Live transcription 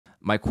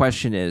My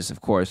question is, of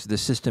course, the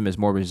system is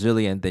more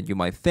resilient than you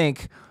might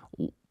think.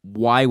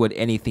 Why would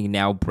anything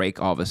now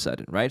break all of a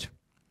sudden, right?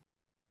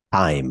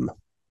 Time.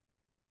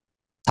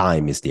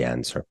 Time is the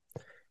answer.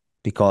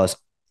 Because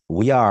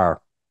we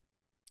are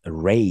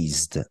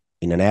raised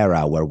in an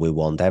era where we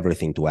want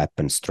everything to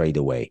happen straight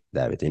away,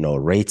 David.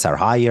 Rates are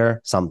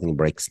higher, something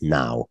breaks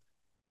now.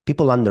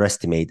 People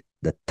underestimate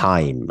the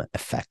time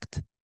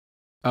effect.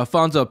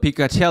 Alfonso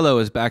Peccatiello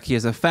is back. He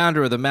is the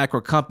founder of the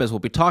Macro Compass. We'll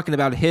be talking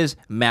about his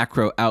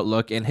macro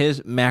outlook and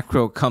his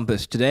macro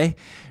compass today.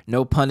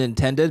 No pun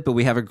intended, but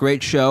we have a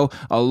great show.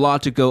 A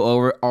lot to go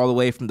over, all the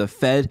way from the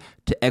Fed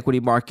to equity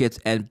markets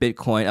and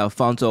Bitcoin.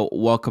 Alfonso,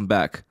 welcome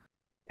back.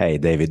 Hey,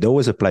 David,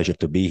 always a pleasure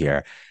to be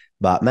here.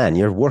 But man,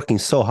 you're working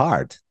so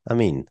hard. I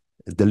mean,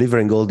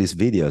 delivering all these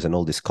videos and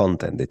all this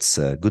content, it's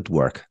good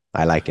work.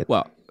 I like it.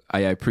 Well, I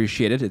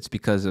appreciate it. It's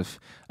because of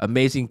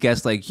amazing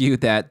guests like you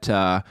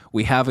that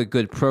we have a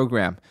good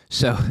program.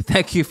 So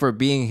thank you for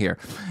being here.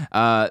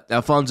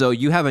 Alfonso,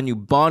 you have a new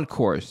bond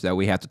course that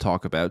we have to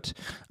talk about.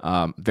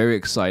 Very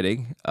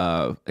exciting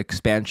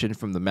expansion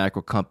from the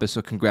Macro Compass.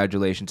 So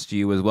congratulations to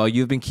you as well.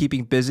 You've been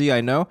keeping busy,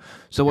 I know.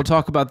 So we'll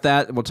talk about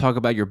that. And we'll talk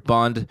about your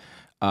bond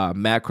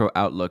macro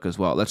outlook as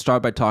well. Let's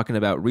start by talking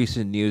about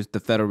recent news, the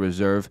Federal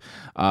Reserve.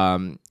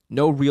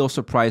 No real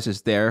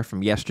surprises there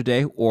from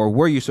yesterday, or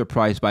were you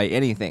surprised by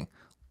anything?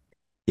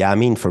 Yeah, I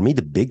mean, for me,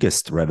 the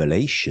biggest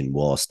revelation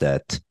was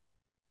that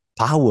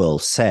Powell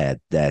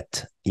said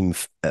that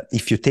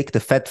if you take the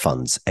Fed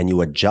funds and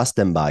you adjust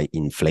them by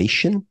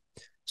inflation,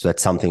 so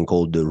that's something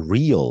called the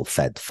real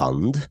Fed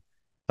fund,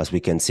 as we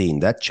can see in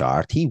that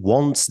chart, he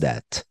wants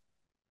that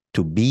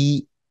to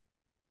be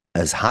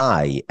as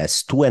high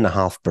as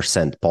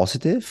 2.5%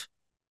 positive,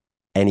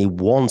 and he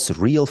wants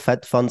real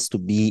Fed funds to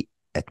be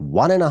at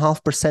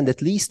 1.5%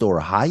 at least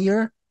or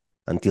higher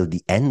until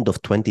the end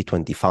of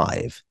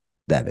 2025,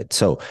 David.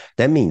 So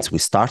that means we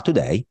start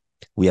today,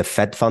 we have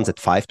Fed funds at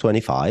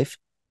 5.25,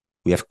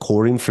 we have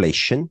core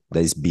inflation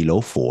that is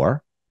below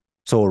 4.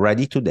 So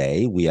already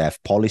today we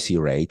have policy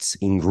rates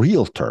in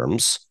real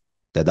terms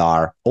that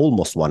are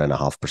almost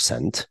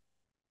 1.5%.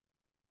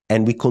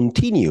 And we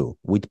continue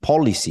with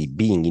policy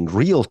being in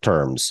real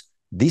terms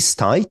this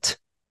tight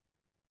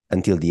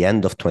until the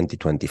end of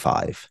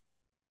 2025.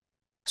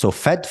 So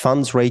Fed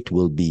funds rate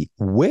will be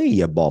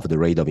way above the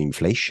rate of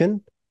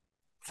inflation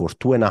for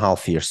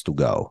 2.5 years to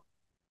go.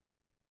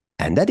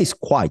 And that is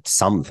quite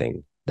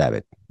something,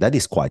 David. That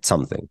is quite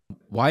something.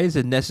 Why is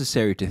it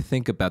necessary to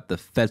think about the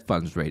Fed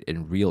funds rate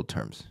in real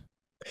terms?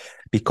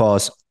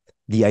 Because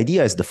the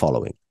idea is the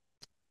following.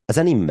 As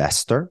an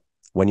investor,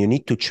 when you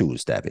need to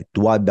choose, David,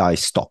 do I buy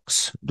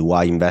stocks? Do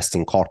I invest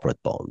in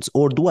corporate bonds?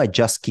 Or do I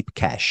just keep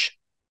cash?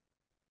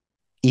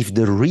 If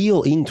the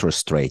real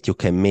interest rate you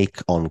can make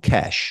on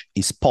cash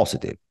is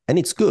positive, and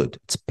it's good,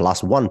 it's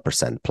plus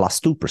 1%, plus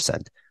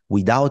 2%,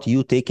 without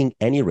you taking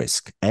any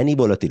risk, any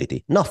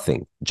volatility,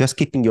 nothing, just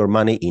keeping your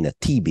money in a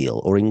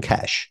T-bill or in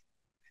cash.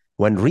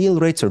 When real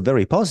rates are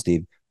very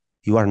positive,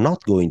 you are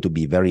not going to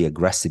be very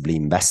aggressively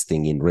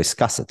investing in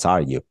risk assets,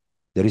 are you?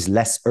 There is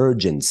less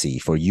urgency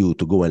for you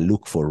to go and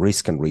look for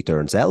risk and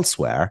returns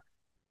elsewhere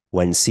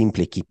when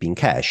simply keeping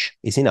cash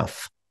is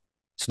enough.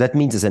 So that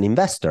means as an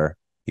investor,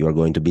 you are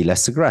going to be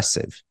less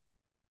aggressive.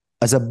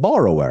 As a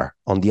borrower,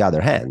 on the other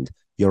hand,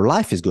 your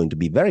life is going to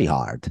be very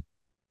hard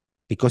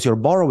because your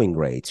borrowing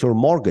rates, your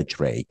mortgage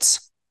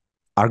rates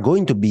are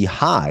going to be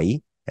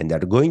high and they're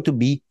going to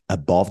be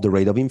above the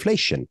rate of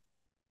inflation,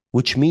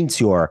 which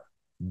means your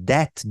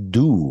debt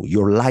due,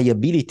 your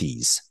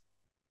liabilities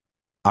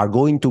are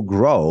going to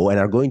grow and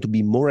are going to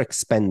be more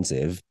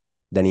expensive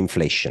than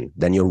inflation,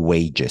 than your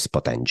wages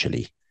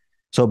potentially.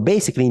 So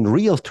basically, in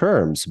real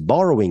terms,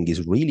 borrowing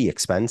is really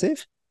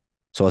expensive.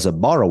 So as a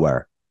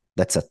borrower,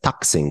 that's a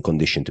taxing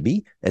condition to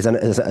be. As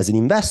an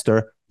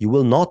investor, you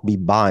will not be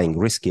buying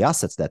risky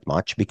assets that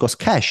much because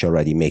cash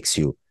already makes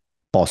you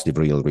positive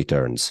real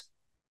returns.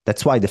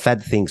 That's why the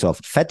Fed thinks of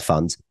Fed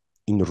funds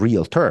in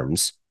real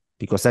terms,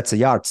 because that's a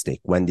yardstick.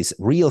 When this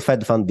real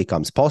Fed fund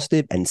becomes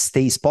positive and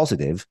stays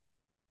positive,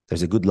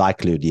 there's a good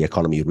likelihood the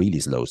economy really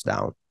slows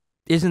down.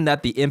 Isn't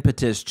that the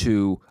impetus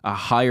to a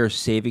higher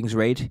savings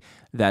rate,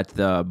 that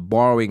the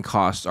borrowing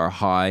costs are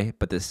high,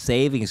 but the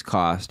savings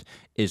cost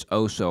is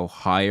also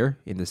higher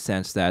in the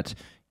sense that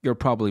you're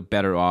probably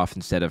better off,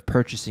 instead of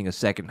purchasing a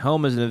second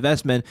home as an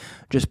investment,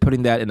 just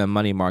putting that in a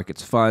money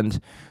markets fund?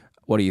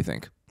 What do you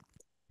think?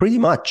 Pretty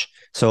much.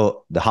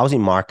 So the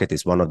housing market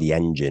is one of the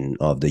engine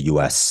of the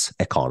US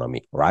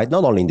economy, right?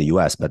 Not only in the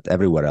US, but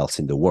everywhere else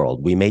in the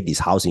world. We made these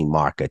housing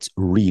markets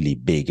really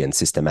big and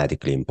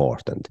systematically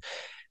important.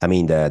 I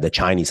mean, the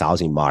Chinese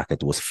housing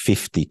market was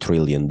 $50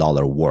 trillion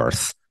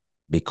worth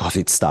because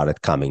it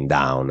started coming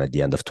down at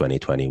the end of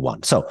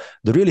 2021. So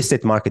the real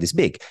estate market is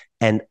big.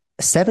 And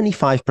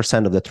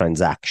 75% of the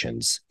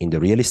transactions in the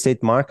real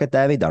estate market,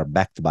 David, are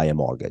backed by a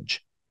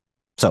mortgage.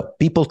 So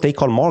people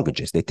take on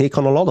mortgages. They take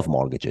on a lot of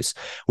mortgages.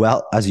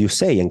 Well, as you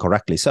say, and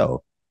correctly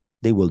so,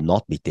 they will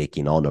not be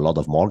taking on a lot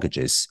of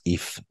mortgages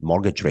if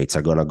mortgage rates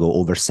are going to go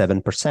over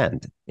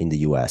 7% in the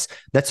US.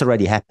 That's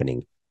already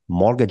happening.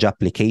 mortgage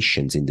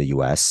applications in the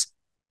US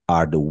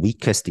are the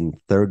weakest in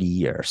 30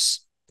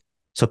 years.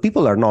 So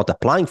people are not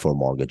applying for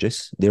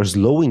mortgages. They're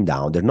slowing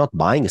down. They're not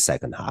buying a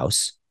second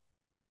house.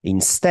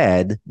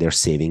 Instead, they're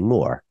saving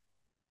more.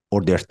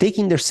 Or they're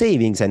taking their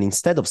savings and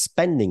instead of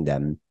spending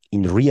them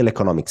in real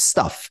economic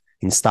stuff,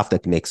 in stuff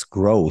that makes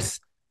growth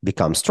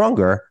become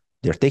stronger,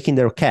 they're taking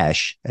their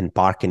cash and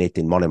parking it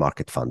in money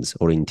market funds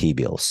or in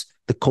T-bills.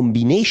 The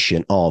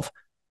combination of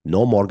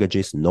no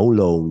mortgages, no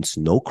loans,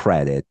 no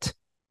credit,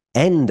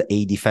 and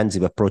a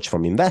defensive approach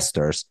from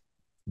investors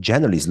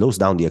generally slows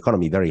down the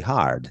economy very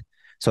hard.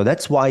 So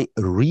that's why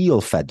real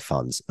Fed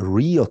funds,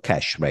 real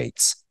cash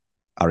rates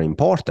are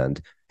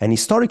important. And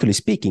historically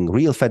speaking,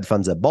 real Fed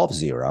funds above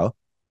zero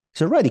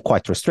is already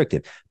quite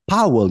restrictive.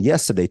 Powell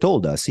yesterday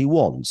told us he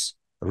wants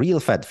real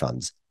Fed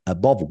funds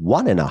above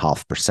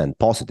 1.5%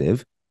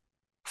 positive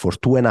for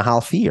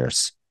 2.5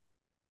 years.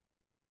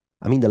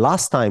 I mean, the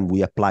last time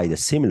we applied a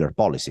similar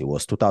policy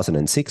was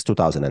 2006,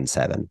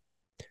 2007.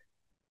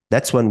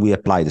 That's when we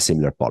applied a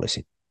similar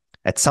policy.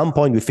 At some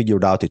point, we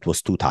figured out it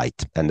was too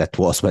tight. And that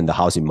was when the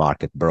housing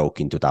market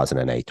broke in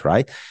 2008,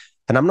 right?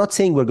 And I'm not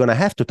saying we're going to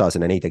have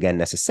 2008 again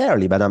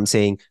necessarily, but I'm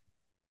saying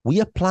we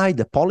applied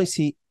the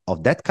policy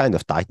of that kind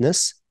of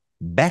tightness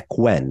back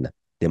when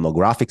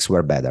demographics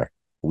were better.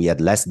 We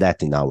had less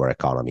debt in our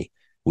economy.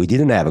 We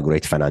didn't have a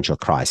great financial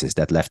crisis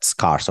that left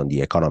scars on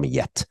the economy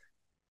yet.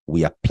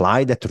 We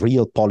applied that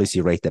real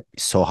policy rate that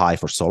is so high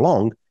for so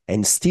long,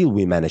 and still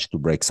we managed to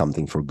break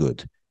something for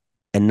good.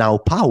 And now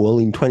Powell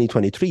in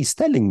 2023 is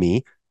telling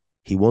me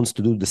he wants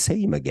to do the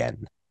same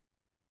again.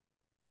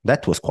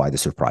 That was quite a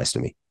surprise to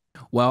me.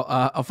 Well,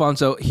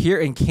 Alfonso, here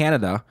in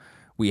Canada,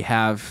 we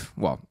have,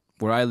 well,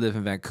 where I live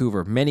in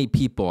Vancouver, many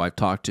people I've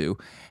talked to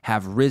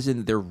have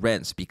risen their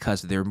rents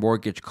because their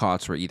mortgage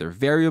costs were either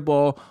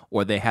variable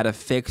or they had a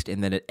fixed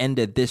and then it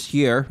ended this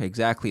year,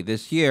 exactly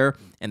this year,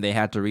 and they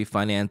had to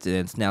refinance and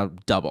it's now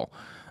double.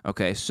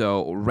 Okay,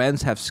 so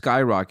rents have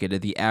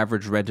skyrocketed. The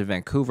average rent in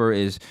Vancouver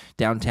is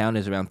downtown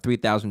is around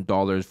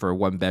 $3,000 for a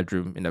one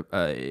bedroom in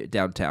a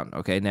downtown.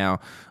 Okay, now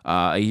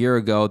a year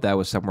ago that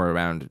was somewhere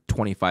around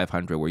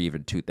 $2,500 or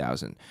even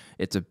 $2,000.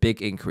 It's a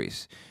big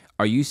increase.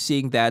 Are you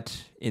seeing that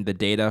in the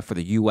data for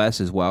the U.S.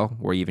 as well,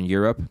 or even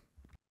Europe?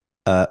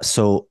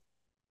 So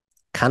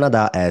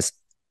Canada has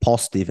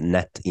positive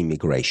net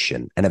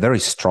immigration, and a very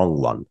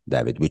strong one,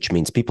 David, which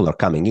means people are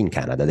coming in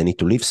Canada. They need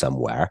to live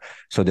somewhere.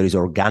 So there is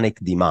organic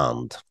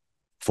demand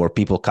for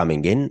people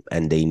coming in,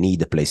 and they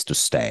need a place to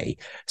stay.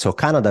 So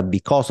Canada,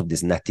 because of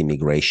this net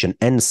immigration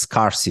and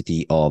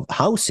scarcity of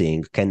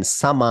housing, can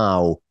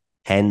somehow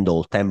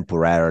handle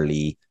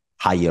temporarily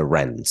higher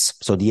rents.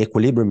 So the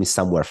equilibrium is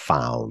somewhere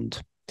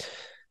found.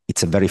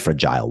 It's a very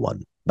fragile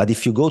one. But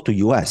if you go to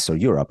US or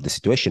Europe, the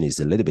situation is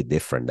a little bit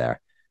different there.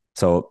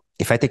 So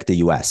if I take the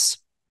US,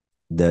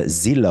 the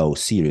Zillow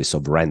series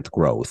of rent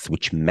growth,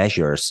 which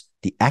measures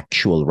the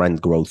actual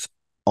rent growth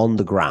on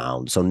the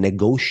ground, so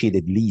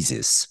negotiated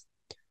leases,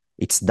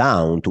 it's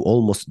down to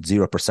almost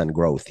 0%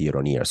 growth year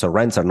on year. So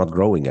rents are not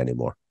growing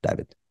anymore,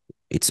 David.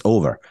 It's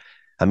over.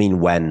 I mean,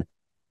 when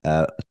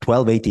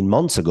 12, 18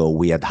 months ago,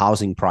 we had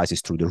housing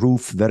prices through the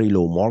roof, very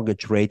low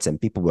mortgage rates,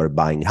 and people were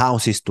buying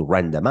houses to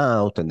rent them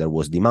out, and there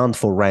was demand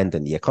for rent,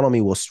 and the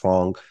economy was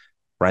strong,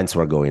 rents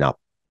were going up.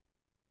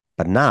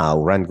 But now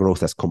rent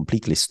growth has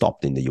completely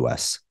stopped in the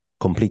US,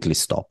 completely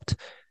stopped.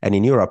 And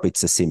in Europe,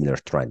 it's a similar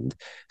trend.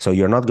 So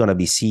you're not going to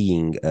be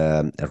seeing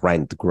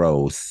rent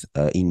growth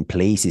in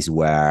places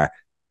where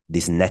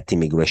this net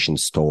immigration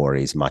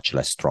story is much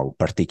less strong,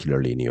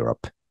 particularly in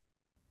Europe.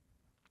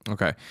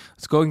 Okay.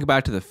 Let's going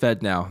back to the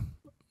Fed now.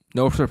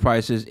 No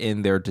surprises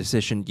in their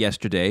decision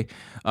yesterday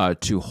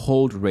to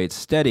hold rates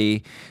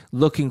steady.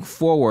 Looking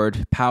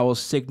forward, Powell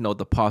signaled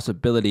the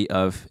possibility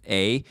of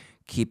A,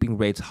 keeping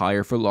rates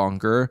higher for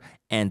longer,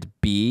 and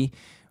B,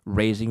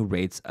 raising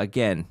rates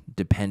again,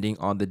 depending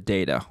on the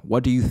data.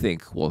 What do you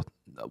think will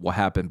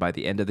happen by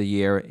the end of the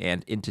year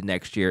and into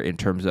next year in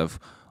terms of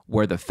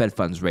where the Fed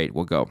funds rate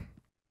will go?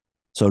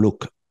 So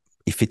look,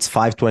 if it's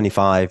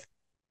 5.25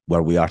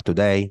 where we are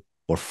today,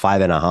 or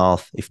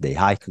 5.5 if they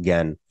hike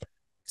again,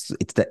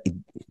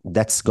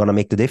 that's going to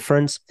make the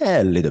difference?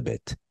 A little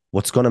bit.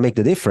 What's going to make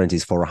the difference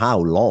is for how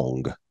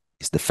long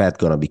is the Fed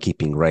going to be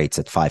keeping rates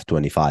at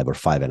 5.25 or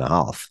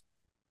 5.5?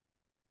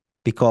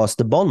 Because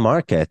the bond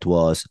market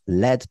was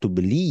led to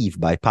believe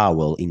by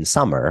Powell in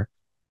summer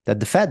that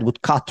the Fed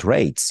would cut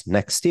rates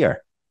next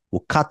year,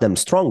 would cut them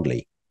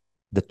strongly.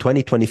 The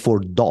 2024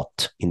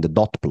 dot in the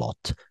dot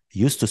plot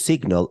used to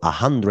signal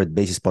 100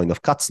 basis points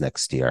of cuts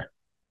next year.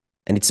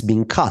 And it's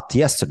been cut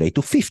yesterday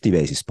to 50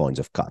 basis points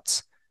of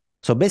cuts.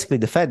 So basically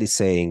the Fed is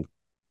saying,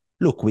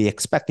 look, we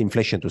expect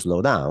inflation to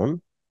slow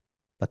down,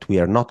 but we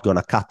are not going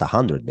to cut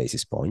 100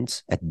 basis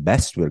points. At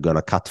best, we're going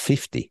to cut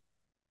 50.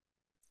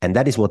 And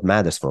that is what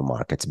matters for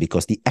markets,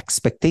 because the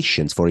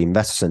expectations for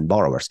investors and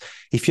borrowers,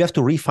 if you have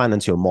to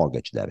refinance your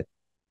mortgage, David,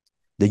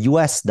 the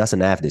US doesn't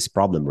have this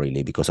problem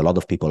really, because a lot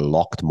of people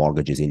locked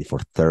mortgages in for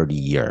 30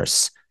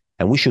 years.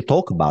 And we should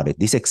talk about it.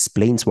 This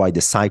explains why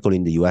the cycle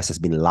in the US has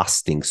been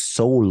lasting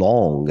so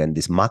long, and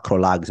these macro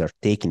lags are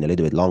taking a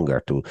little bit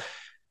longer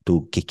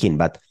to kick in.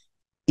 But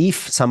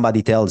if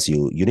somebody tells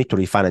you you need to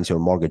refinance your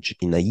mortgage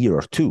in a year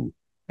or two,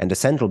 and the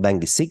central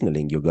bank is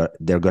signaling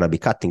they're going to be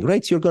cutting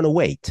rates, you're going to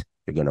wait.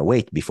 You're going to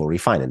wait before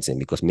refinancing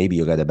because maybe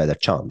you get a better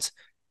chance.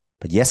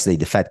 But yesterday,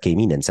 the Fed came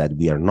in and said,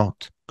 we are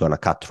not going to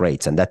cut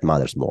rates, and that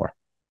matters more.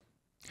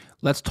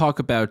 Let's talk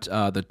about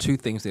the two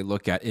things they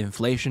look at,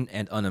 inflation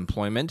and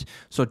unemployment.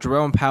 So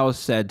Jerome Powell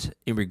said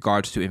in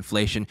regards to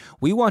inflation,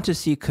 we want to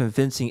see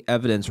convincing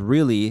evidence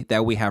really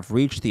that we have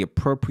reached the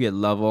appropriate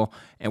level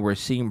and we're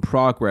seeing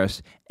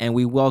progress, and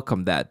we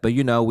welcome that. But,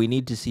 we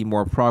need to see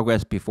more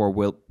progress before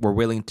we're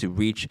willing to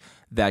reach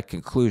that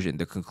conclusion,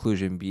 the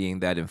conclusion being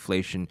that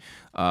inflation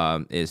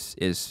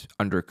is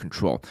under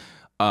control.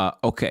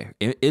 Okay,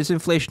 is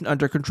inflation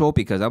under control?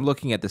 Because I'm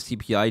looking at the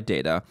CPI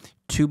data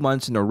 2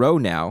 months in a row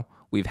now.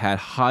 We've had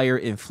higher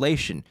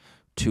inflation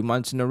 2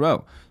 months in a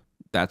row.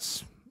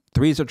 That's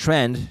 3 is a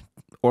trend,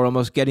 or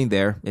almost getting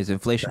there. Is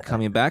inflation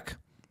coming back?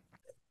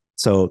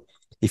 So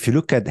if you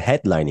look at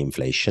headline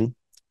inflation,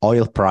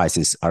 oil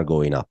prices are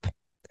going up.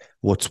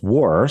 What's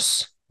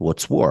worse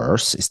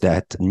is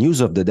that news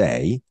of the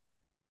day,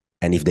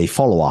 and if they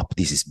follow up,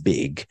 this is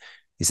big,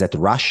 is that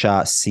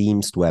Russia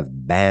seems to have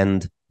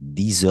banned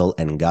diesel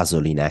and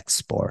gasoline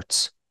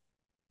exports.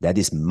 That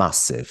is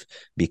massive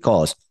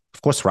because,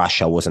 of course,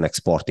 Russia wasn't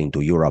exporting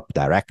to Europe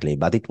directly,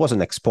 but it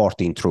wasn't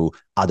exporting through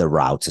other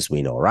routes, as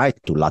we know, right?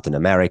 To Latin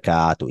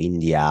America, to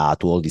India,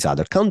 to all these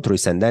other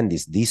countries. And then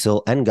these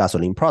diesel and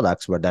gasoline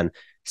products were then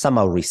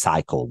somehow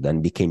recycled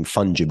and became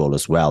fungible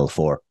as well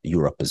for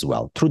Europe as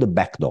well, through the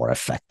back door,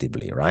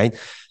 effectively, right?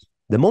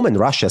 The moment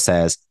Russia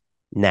says,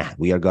 nah,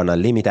 we are going to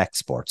limit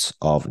exports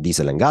of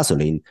diesel and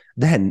gasoline,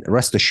 then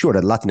rest assured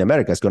that Latin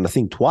America is going to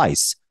think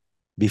twice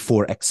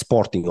before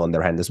exporting on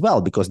their hand as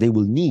well, because they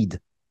will need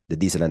the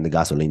diesel and the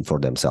gasoline for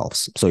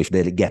themselves. So if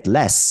they get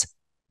less,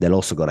 they're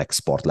also going to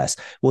export less.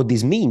 What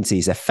this means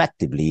is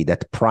effectively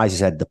that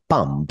prices at the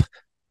pump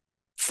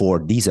for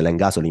diesel and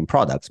gasoline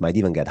products might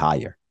even get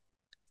higher.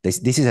 This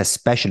is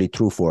especially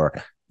true for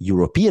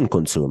European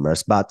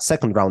consumers, but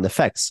second round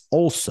effects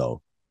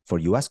also for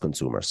US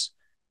consumers.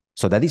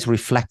 So that is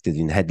reflected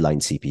in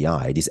headline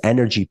CPI. These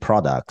energy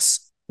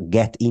products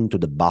get into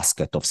the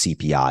basket of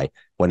CPI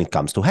when it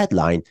comes to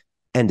headline,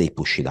 and they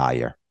push it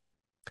higher.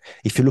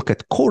 If you look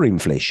at core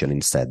inflation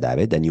instead,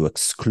 David, and you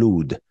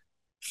exclude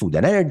food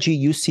and energy,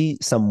 you see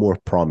some more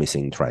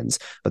promising trends.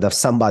 But if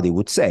somebody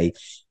would say,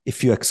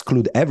 if you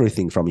exclude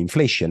everything from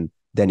inflation,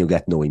 then you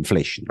get no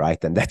inflation,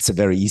 right? And that's a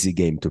very easy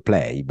game to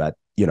play, but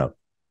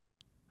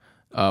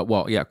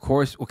Well, yeah,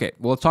 core. Okay,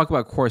 well, let's talk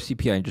about core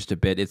CPI in just a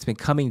bit. It's been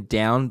coming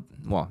down,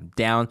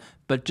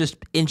 but just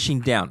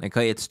inching down.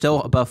 Okay, it's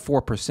still above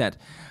 4%.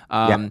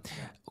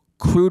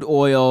 Crude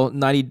oil,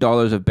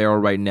 $90 a barrel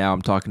right now.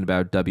 I'm talking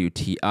about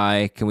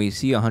WTI. Can we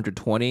see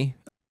 120?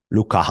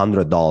 Look,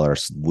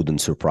 $100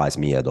 wouldn't surprise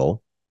me at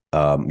all.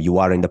 You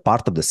are in the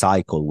part of the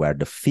cycle where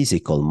the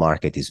physical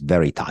market is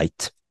very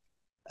tight,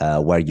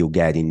 where you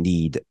get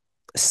indeed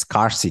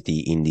scarcity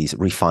in these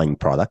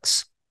refined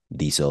products,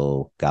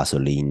 diesel,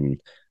 gasoline,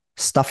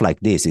 stuff like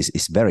this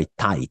is very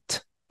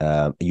tight.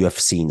 You have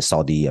seen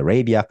Saudi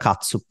Arabia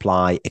cut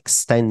supply,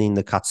 extending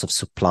the cuts of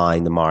supply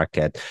in the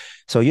market.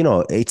 So,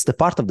 it's the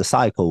part of the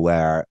cycle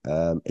where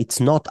it's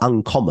not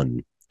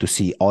uncommon to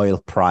see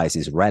oil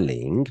prices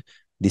rallying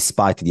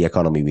despite the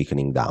economy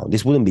weakening down.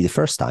 This wouldn't be the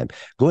first time.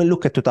 Go and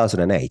look at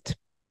 2008.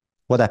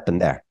 What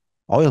happened there?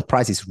 Oil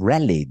prices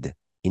rallied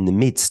in the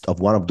midst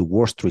of one of the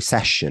worst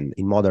recessions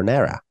in modern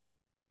era.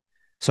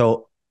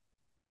 So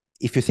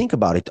if you think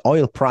about it,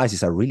 oil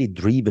prices are really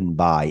driven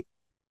by,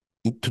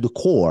 to the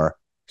core,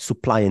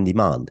 supply and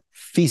demand,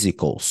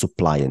 physical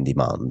supply and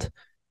demand.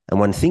 And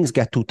when things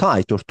get too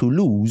tight or too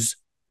loose,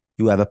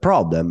 you have a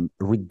problem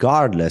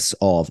regardless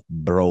of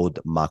broad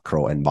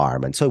macro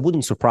environment. So it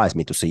wouldn't surprise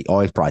me to see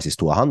oil prices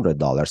to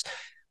 $100.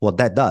 What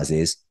that does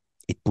is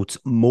it puts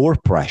more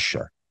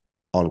pressure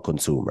on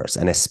consumers,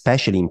 and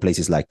especially in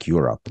places like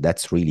Europe.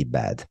 That's really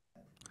bad.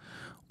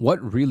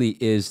 What really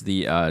is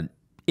the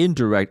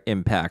indirect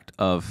impact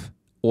of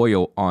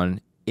oil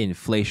on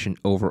inflation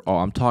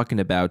overall? I'm talking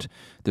about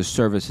the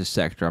services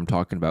sector. I'm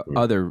talking about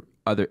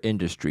other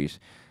industries.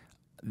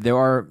 There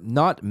are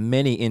not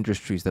many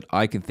industries that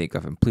I can think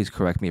of, and please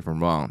correct me if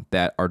I'm wrong,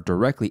 that are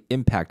directly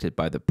impacted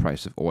by the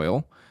price of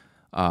oil,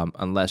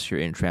 unless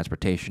you're in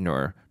transportation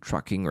or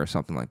trucking or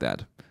something like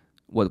that.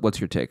 What's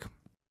your take?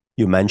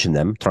 You mentioned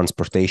them.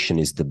 Transportation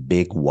is the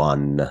big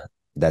one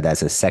that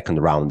has a second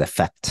round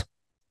effect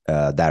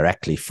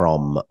directly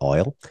from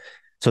oil.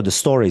 So the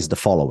story is the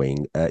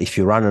following. If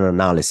you run an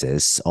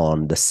analysis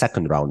on the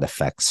second round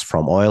effects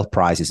from oil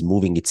prices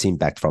moving its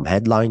impact from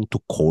headline to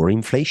core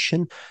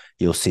inflation,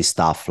 you'll see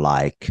stuff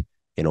like,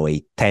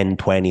 a 10,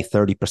 20,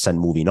 30%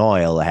 move in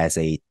oil has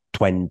a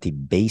 20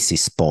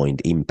 basis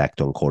point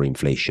impact on core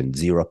inflation,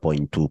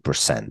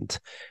 0.2%.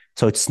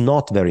 So it's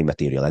not very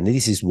material. And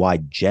this is why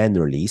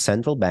generally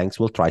central banks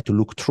will try to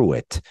look through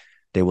it.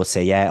 They will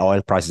say, yeah,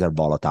 oil prices are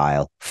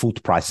volatile,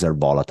 food prices are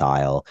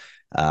volatile.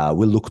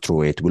 We'll look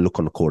through it. We'll look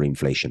on core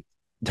inflation.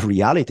 The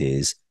reality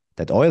is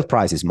that oil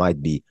prices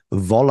might be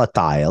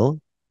volatile,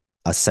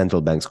 as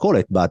central banks call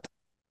it, but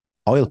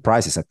oil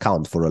prices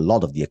account for a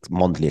lot of the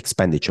monthly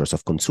expenditures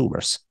of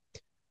consumers.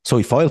 So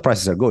if oil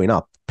prices are going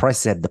up,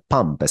 prices at the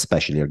pump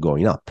especially are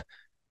going up,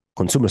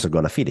 consumers are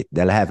going to feel it.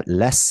 They'll have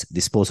less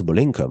disposable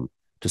income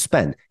to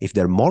spend. If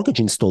their mortgage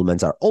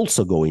installments are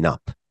also going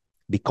up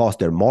because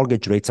their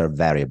mortgage rates are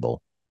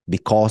variable,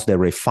 because their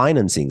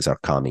refinancings are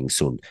coming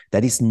soon,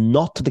 that is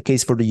not the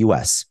case for the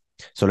US.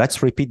 So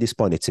let's repeat this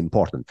point. It's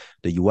important.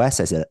 The US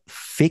has a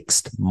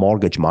fixed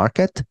mortgage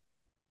market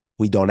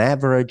with on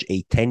average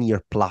a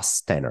 10-year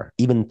plus tenor,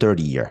 even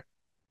 30-year.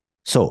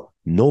 So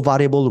no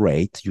variable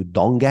rate, you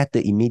don't get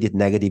the immediate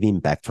negative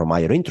impact from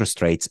higher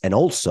interest rates, and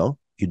also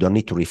you don't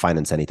need to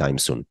refinance anytime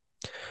soon.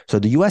 So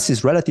the US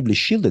is relatively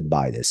shielded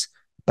by this.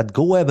 But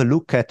go have a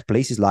look at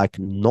places like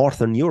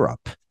Northern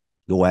Europe.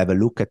 Go have a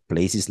look at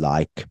places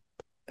like,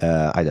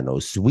 I don't know,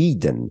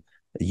 Sweden,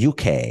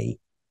 UK,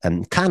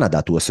 and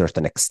Canada to a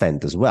certain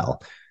extent as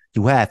well.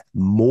 You have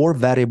more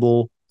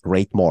variable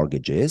rate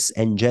mortgages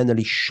and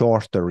generally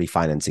shorter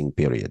refinancing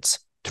periods,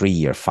 3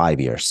 years, 5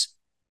 years.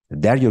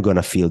 There you're going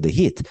to feel the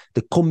hit,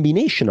 the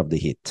combination of the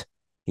hit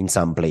in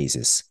some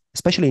places,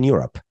 especially in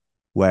Europe,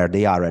 where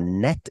they are a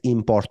net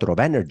importer of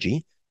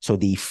energy, so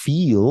they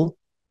feel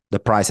the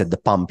price at the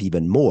pump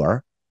even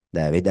more,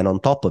 David, and on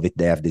top of it,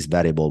 they have these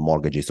variable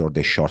mortgages or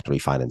the short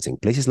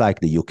refinancing. Places like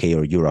the UK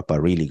or Europe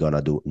are really going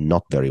to do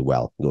not very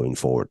well going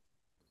forward.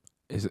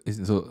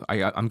 So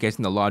I'm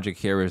guessing the logic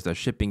here is that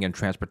shipping and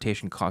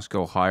transportation costs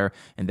go higher,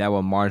 and that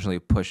will marginally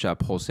push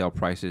up wholesale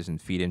prices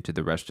and feed into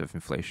the rest of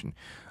inflation,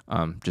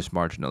 just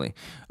marginally.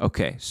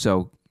 Okay,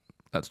 so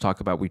let's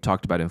talk about, we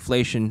talked about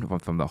inflation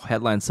from the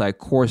headline side.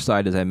 Core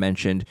side, as I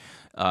mentioned,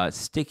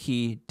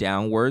 sticky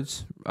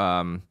downwards,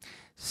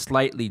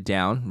 slightly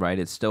down, right?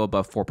 It's still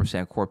above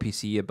 4%, core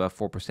PCE above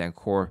 4%,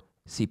 core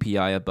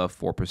CPI above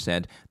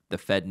 4%. The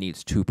Fed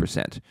needs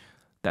 2%.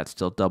 That's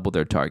still double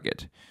their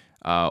target.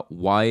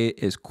 Why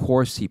is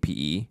core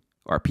CPE,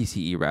 or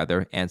PCE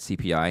rather, and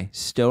CPI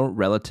still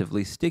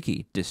relatively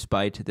sticky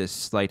despite this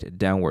slight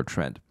downward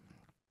trend?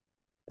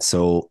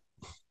 So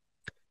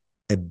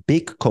a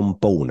big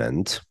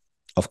component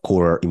of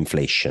core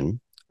inflation,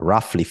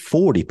 roughly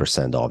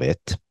 40% of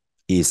it,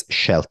 is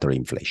shelter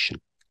inflation,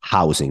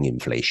 housing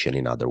inflation,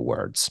 in other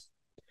words.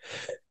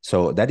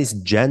 So that is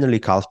generally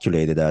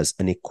calculated as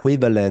an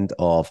equivalent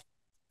of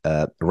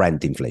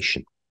rent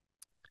inflation.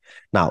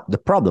 Now, the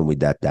problem with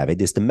that,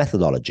 David, is the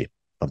methodology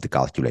of the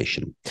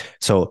calculation.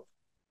 So,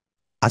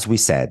 as we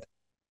said,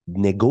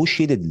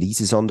 negotiated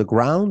leases on the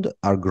ground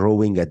are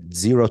growing at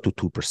 0 to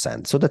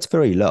 2%. So that's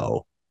very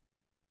low.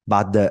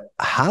 But the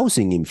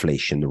housing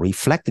inflation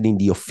reflected in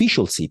the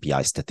official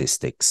CPI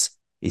statistics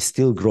is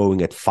still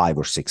growing at 5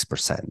 or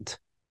 6%.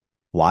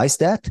 Why is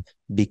that?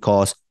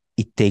 Because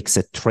it takes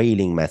a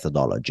trailing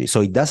methodology.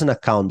 So it doesn't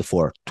account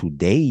for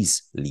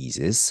today's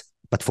leases,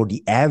 but for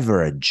the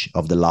average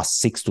of the last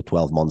 6 to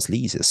 12 months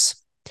leases.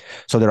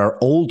 So there are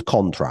old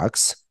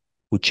contracts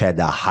which had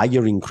a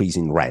higher increase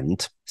in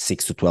rent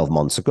 6 to 12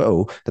 months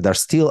ago that are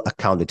still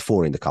accounted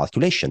for in the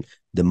calculation.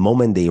 The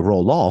moment they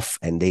roll off,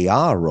 and they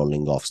are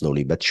rolling off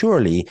slowly but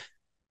surely,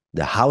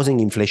 the housing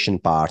inflation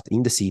part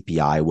in the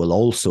CPI will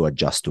also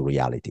adjust to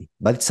reality.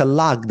 But it's a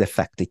lagged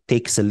effect. It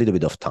takes a little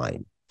bit of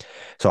time.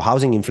 So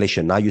housing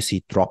inflation, now you see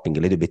it dropping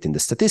a little bit in the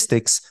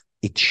statistics.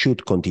 It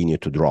should continue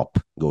to drop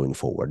going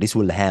forward. This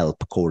will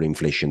help core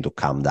inflation to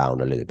come down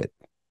a little bit.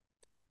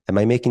 Am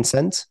I making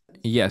sense?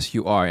 Yes,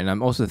 you are. And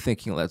I'm also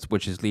thinking,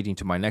 which is leading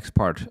to my next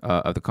part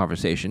of the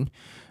conversation,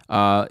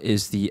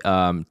 is the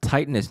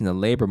tightness in the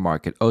labor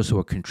market also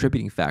a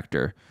contributing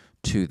factor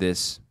to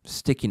this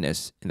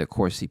stickiness in the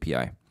core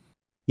CPI?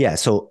 Yeah,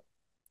 so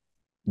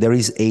there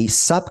is a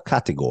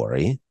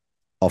subcategory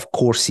of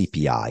core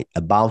CPI,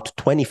 about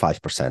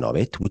 25% of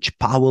it, which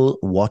Powell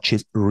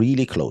watches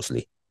really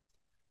closely.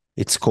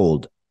 It's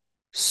called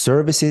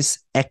services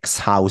ex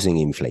housing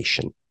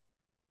inflation.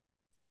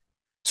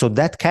 So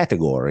that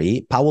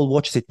category, Powell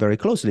watches it very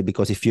closely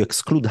because if you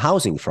exclude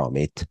housing from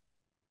it,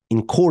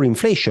 in core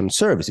inflation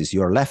services,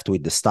 you're left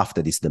with the stuff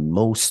that is the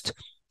most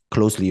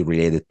closely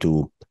related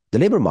to the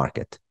labor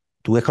market,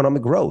 to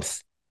economic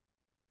growth.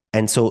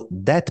 And so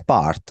that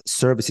part,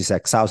 services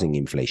ex housing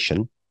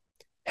inflation,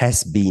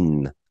 has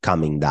been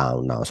coming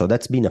down now. So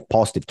that's been a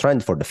positive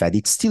trend for the Fed.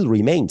 It still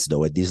remains,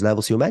 though, at these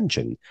levels you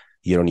mentioned.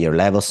 Year-on-year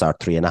levels are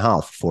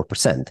 3.5%,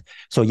 4%.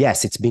 So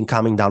yes, it's been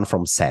coming down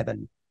from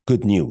 7.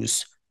 Good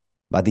news.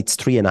 But it's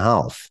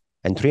 3.5.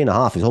 And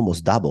 3.5 is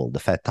almost double the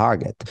Fed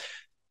target.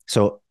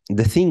 So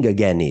the thing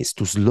again is,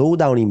 to slow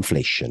down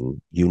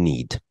inflation, you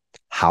need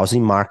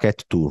housing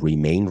market to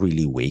remain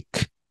really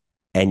weak,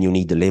 and you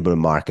need the labor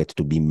market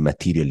to be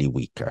materially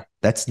weaker.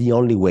 That's the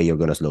only way you're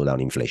going to slow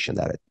down inflation,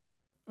 David.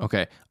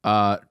 Okay.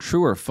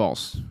 True or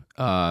false?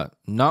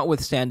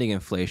 Notwithstanding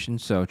inflation,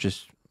 so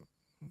just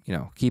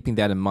keeping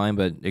that in mind,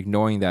 but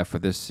ignoring that for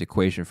this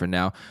equation for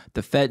now,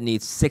 the Fed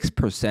needs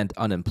 6%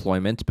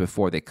 unemployment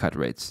before they cut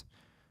rates.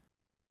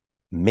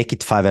 Make it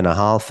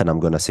 5.5, and I'm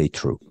going to say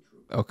true.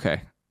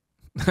 Okay.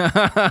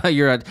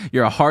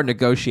 You're a hard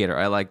negotiator.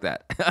 I like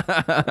that.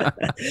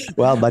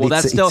 Well, but Well,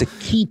 it's a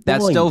key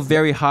that's still point.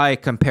 very high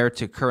compared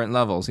to current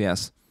levels.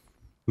 Yes.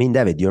 I mean,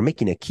 David, you're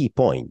making a key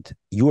point.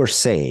 You are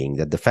saying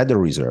that the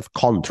Federal Reserve,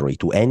 contrary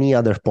to any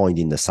other point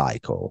in the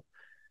cycle,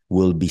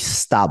 will be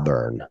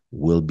stubborn,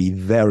 will be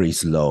very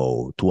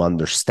slow to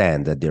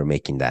understand that they're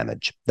making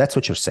damage. That's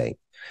what you're saying.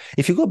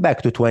 If you go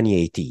back to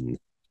 2018,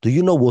 do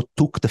you know what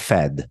took the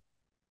Fed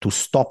to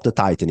stop the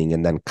tightening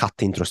and then cut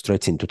interest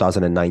rates in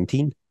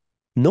 2019?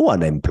 No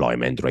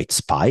unemployment rate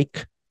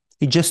spike.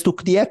 It just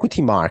took the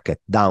equity market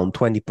down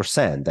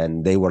 20%.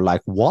 And they were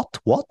like, what?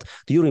 What?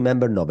 Do you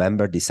remember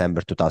November,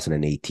 December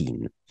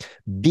 2018?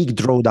 Big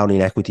drawdown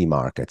in equity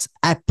markets.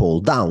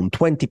 Apple down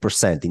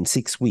 20% in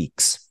 6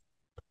 weeks.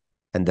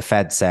 And the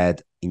Fed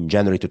said in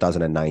January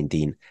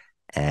 2019,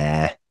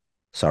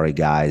 sorry,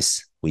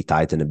 guys, we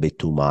tightened a bit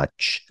too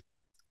much.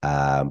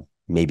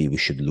 Maybe we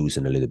should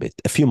loosen a little bit.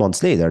 A few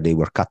months later, they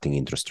were cutting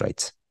interest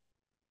rates.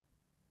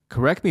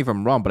 Correct me if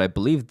I'm wrong, but I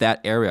believe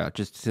that area,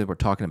 just since we're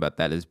talking about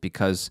that, is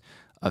because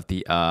of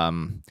the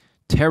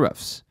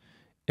tariffs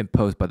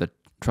imposed by the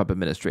Trump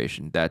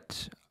administration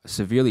that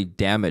severely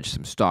damaged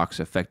some stocks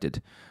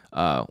affected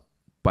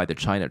by the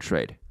China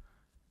trade.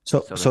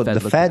 So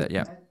The Fed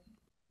yeah.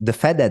 The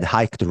Fed had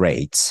hiked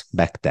rates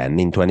back then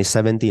in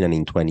 2017 and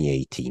in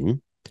 2018.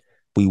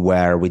 We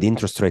were with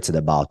interest rates at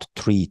about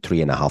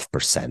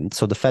 3.5%.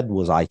 So the Fed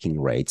was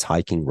hiking rates.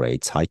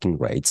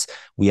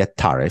 We had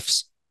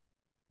tariffs.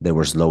 They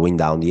were slowing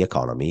down the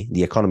economy.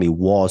 The economy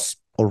was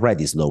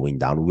already slowing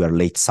down. We were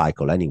late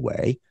cycle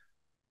anyway.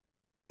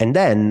 And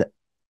then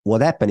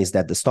what happened is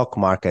that the stock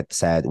market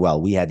said,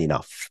 well, we had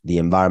enough. The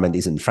environment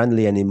isn't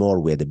friendly anymore.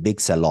 We had a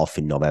big sell-off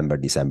in November,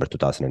 December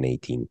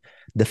 2018.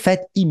 The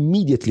Fed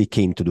immediately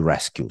came to the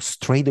rescue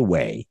straight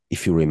away,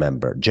 if you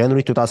remember.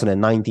 January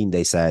 2019,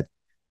 they said,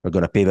 we're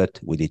going to pivot.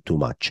 We did too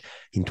much.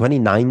 In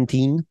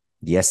 2019,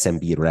 the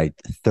S&P rate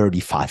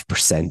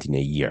 35% in a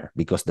year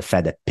because the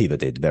Fed had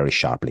pivoted very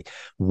sharply.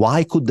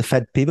 Why could the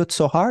Fed pivot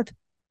so hard?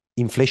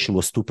 Inflation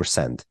was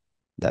 2%,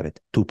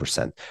 David,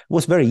 2%. It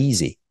was very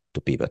easy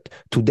to pivot.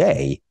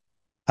 Today,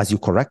 as you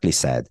correctly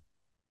said,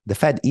 the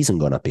Fed isn't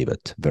going to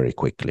pivot very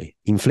quickly.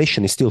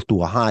 Inflation is still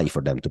too high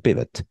for them to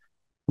pivot,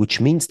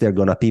 which means they're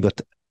going to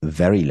pivot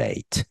very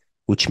late,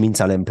 which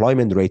means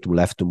unemployment rate will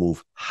have to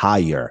move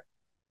higher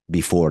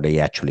before they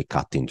actually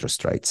cut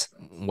interest rates.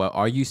 Well,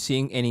 are you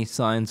seeing any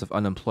signs of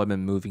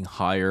unemployment moving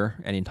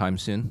higher anytime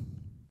soon?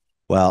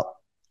 Well,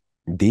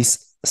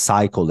 this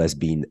cycle has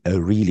been a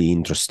really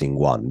interesting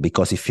one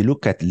because if you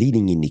look at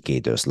leading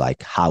indicators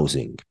like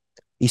housing,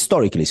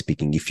 historically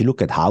speaking, if you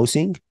look at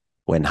housing,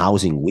 when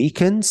housing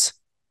weakens,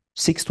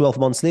 6-12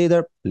 months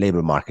later,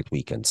 labor market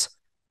weakens.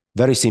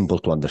 Very simple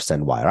to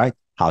understand why, right?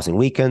 Housing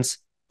weakens,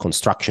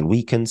 construction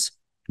weakens,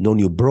 no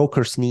new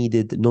brokers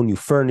needed, no new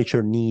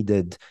furniture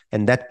needed,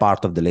 and that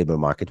part of the labor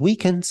market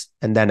weakens,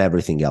 and then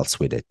everything else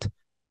with it.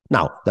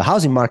 Now, the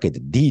housing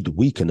market did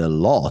weaken a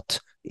lot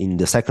in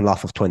the second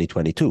half of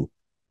 2022,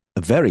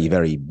 a very,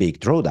 very big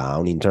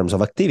drawdown in terms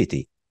of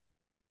activity.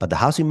 But the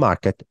housing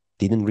market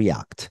didn't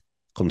react.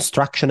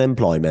 Construction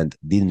employment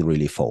didn't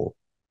really fall.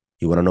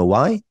 You want to know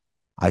why?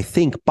 I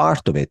think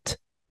part of it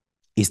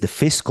is the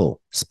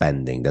fiscal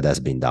spending that has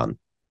been done.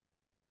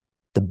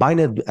 The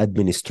Biden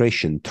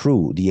administration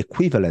threw the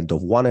equivalent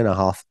of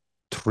 $1.5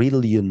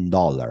 trillion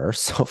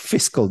of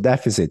fiscal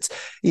deficits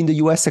in the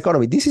US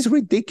economy. This is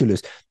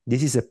ridiculous.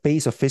 This is a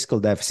pace of fiscal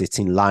deficits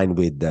in line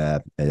with,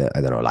 I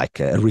don't know, like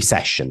a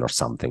recession or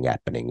something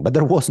happening. But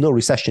there was no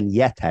recession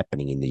yet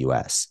happening in the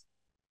US.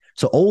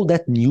 So all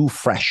that new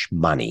fresh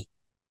money,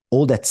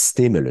 all that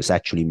stimulus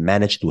actually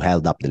managed to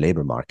hold up the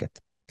labor market.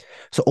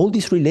 So all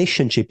these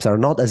relationships are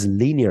not as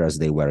linear as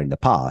they were in the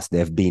past. They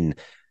have been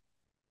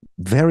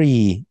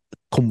very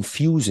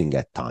confusing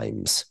at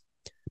times.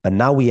 But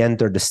now we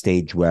enter the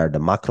stage where the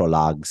macro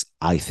lags,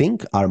 I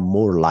think, are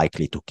more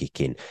likely to kick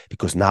in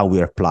because now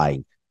we're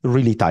applying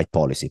really tight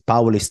policy.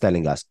 Powell is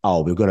telling us,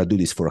 oh, we're going to do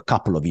this for a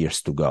couple of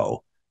years to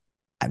go.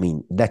 I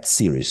mean, that's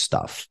serious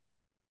stuff.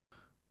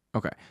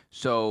 Okay.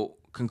 So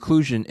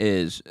conclusion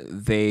is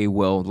they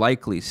will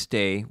likely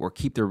stay or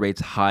keep their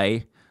rates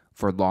high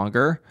for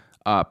longer,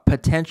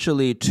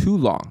 potentially too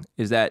long.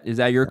 Is that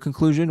your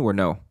conclusion or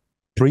no?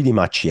 Pretty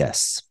much,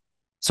 yes.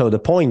 So the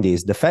point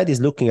is the Fed is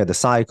looking at the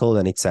cycle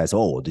and it says,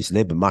 oh, this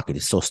labor market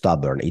is so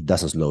stubborn, it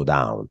doesn't slow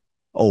down.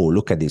 Oh,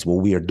 look at this.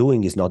 What we are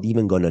doing is not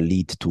even going to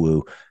lead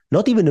to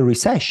not even a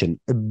recession,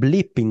 a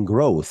blip in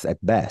growth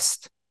at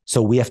best.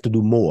 So we have to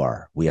do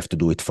more. We have to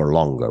do it for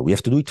longer. We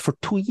have to do it for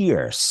 2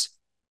 years.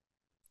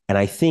 And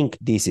I think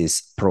this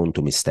is prone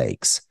to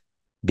mistakes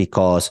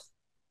because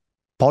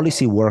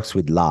policy works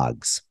with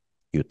lags.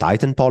 You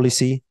tighten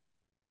policy,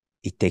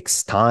 it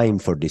takes time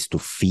for this to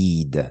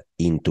feed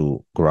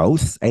into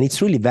growth, and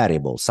it's really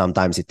variable.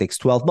 Sometimes it takes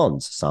 12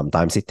 months,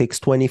 sometimes it takes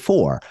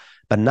 24.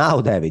 But now,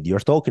 David, you're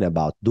talking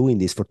about doing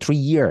this for 3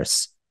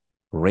 years,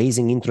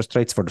 raising interest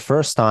rates for the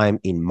first time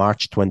in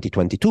March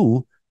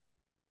 2022,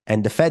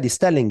 and the Fed is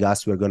telling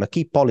us we're going to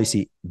keep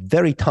policy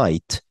very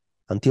tight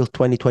until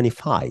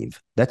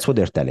 2025. That's what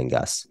they're telling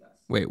us.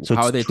 Wait, So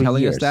how it's are they 3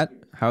 telling us years. that?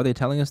 How are they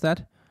telling us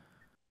that?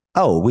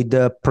 Oh, with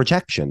the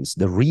projections,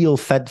 the real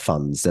Fed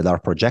funds that are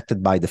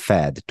projected by the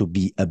Fed to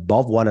be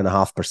above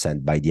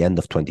 1.5% by the end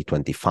of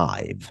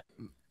 2025.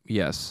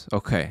 Yes.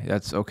 Okay.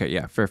 That's okay.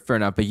 Yeah. Fair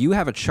enough. But you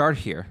have a chart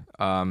here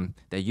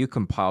that you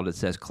compiled. It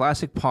says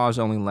classic pause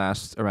only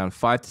lasts around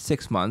 5 to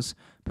 6 months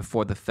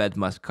before the Fed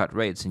must cut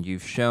rates, and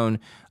you've shown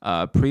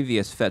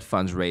previous Fed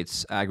funds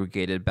rates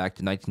aggregated back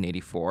to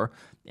 1984,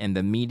 and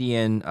the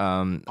median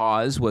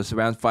pause was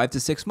around 5 to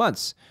 6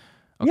 months.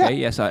 Yeah. Okay.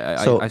 Yes.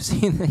 So I've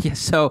seen. Yes.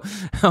 So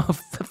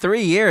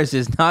 3 years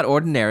is not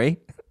ordinary.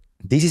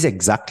 this is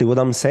exactly what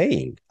I'm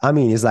saying. I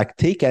mean, it's like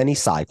take any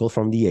cycle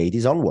from the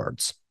 80s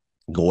onwards.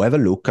 Go have a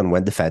look on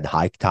when the Fed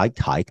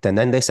hiked, and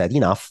then they said,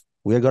 enough,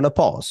 we're going to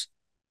pause.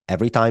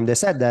 Every time they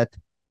said that,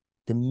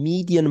 the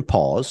median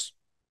pause,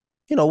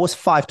 was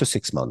 5 to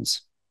 6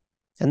 months.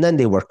 And then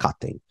they were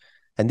cutting.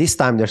 And this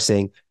time they're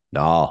saying,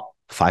 no,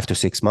 5 to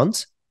 6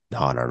 months?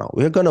 No.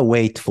 We're going to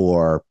wait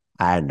for,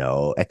 I don't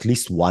know, at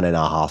least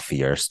 1.5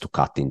 years to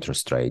cut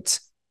interest rates.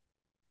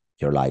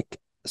 You're like,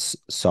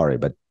 sorry,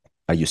 but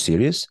are you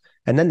serious?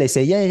 And then they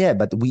say, yeah,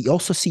 but we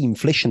also see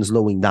inflation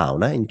slowing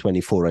down in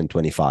 24 and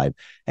 25.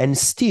 And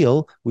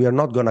still, we are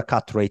not going to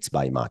cut rates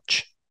by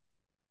much.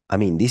 I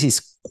mean, this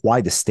is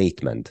quite a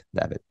statement,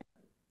 David.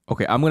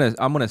 Okay, I'm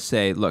gonna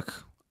say,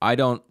 look, I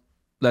don't.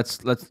 Let's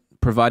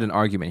provide an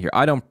argument here.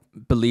 I don't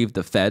believe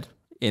the Fed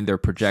in their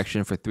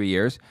projection for 3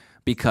 years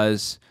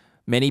because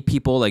many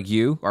people like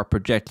you are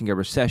projecting a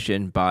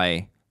recession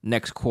by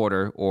next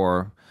quarter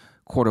or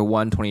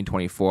Q1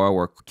 2024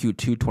 or Q2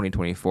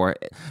 2024.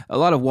 A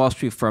lot of Wall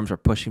Street firms are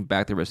pushing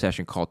back the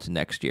recession call to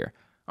next year.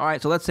 All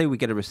right, so let's say we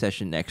get a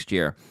recession next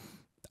year.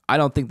 I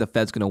don't think the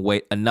Fed's going to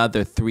wait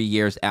another 3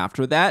 years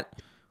after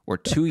that or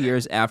 2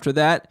 years after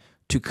that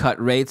to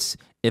cut rates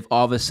if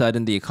all of a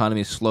sudden the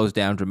economy slows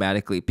down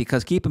dramatically.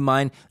 Because keep in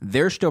mind,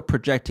 they're still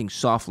projecting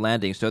soft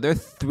landing. So their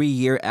 3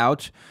 year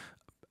out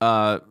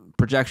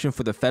projection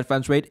for the Fed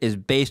funds rate is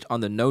based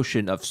on the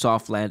notion of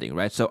soft landing,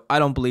 right? So I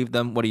don't believe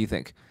them. What do you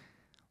think?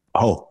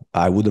 Oh,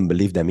 I wouldn't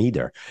believe them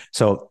either.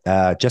 So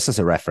just as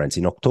a reference,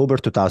 in October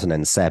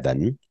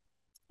 2007,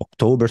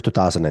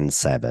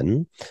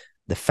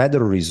 the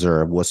Federal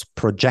Reserve was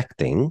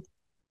projecting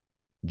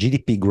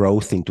GDP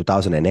growth in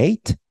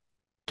 2008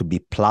 to be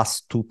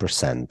plus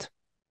 2%.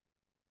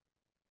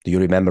 Do you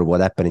remember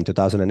what happened in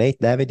 2008,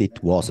 David?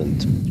 It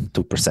wasn't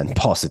 2%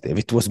 positive.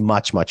 It was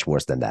much, much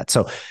worse than that.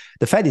 So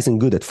the Fed isn't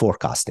good at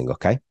forecasting,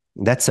 okay?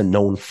 That's a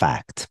known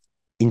fact.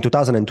 In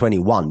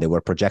 2021, they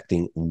were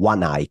projecting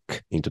one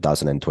hike in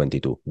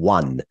 2022.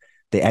 One.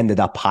 They ended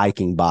up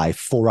hiking by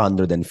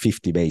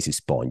 450 basis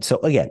points. So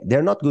again,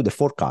 they're not good at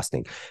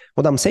forecasting.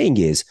 What I'm saying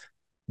is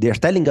they're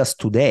telling us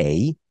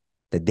today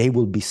that they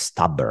will be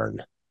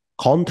stubborn.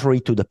 Contrary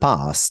to the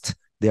past,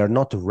 they are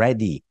not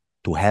ready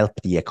to help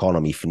the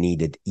economy if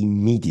needed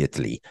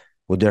immediately.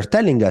 What they're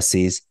telling us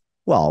is,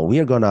 well,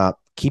 we're going to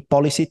keep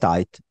policy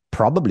tight,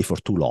 probably for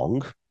too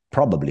long.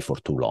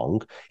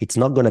 It's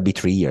not going to be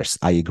 3 years.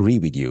 I agree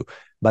with you.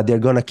 But they're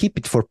going to keep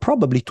it for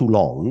probably too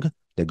long.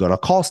 They're going to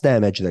cause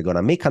damage. They're going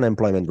to make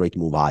unemployment rate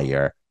move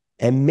higher.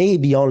 And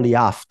maybe only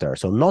after,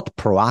 so not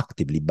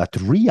proactively, but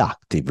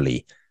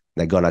reactively,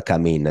 they're going to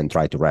come in and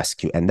try to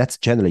rescue. And that's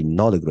generally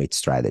not a great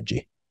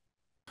strategy.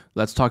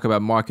 Let's talk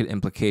about market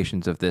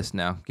implications of this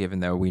now,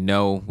 given that we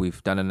know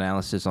we've done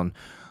analysis on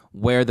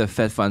where the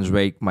Fed funds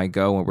rate might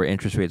go and where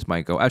interest rates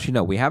might go. Actually,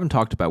 no, we haven't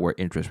talked about where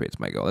interest rates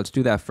might go. Let's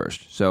do that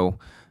first. So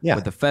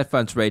with the Fed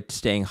funds rate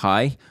staying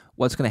high,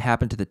 what's going to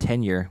happen to the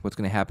 10-year? What's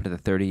going to happen to the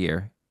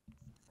 30-year?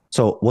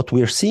 So what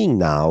we're seeing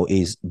now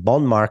is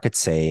bond market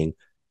saying,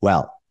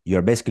 well,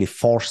 you're basically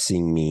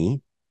forcing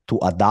me to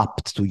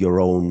adapt to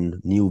your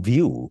own new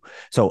view.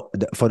 So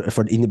for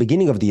in the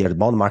beginning of the year, the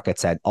bond market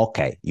said,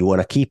 okay, you want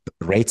to keep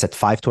rates at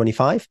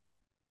 525,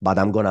 but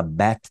I'm going to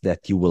bet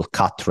that you will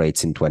cut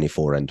rates in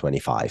 24 and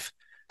 25.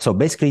 So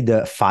basically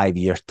the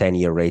 5-year,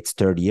 10-year rates,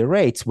 30-year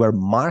rates were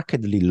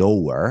markedly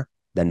lower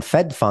than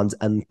Fed funds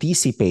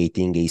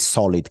anticipating a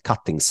solid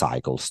cutting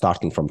cycle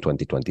starting from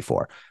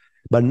 2024.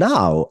 But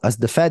now, as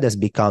the Fed has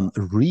become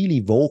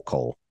really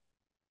vocal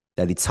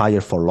that it's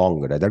higher for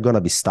longer, that they're going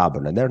to be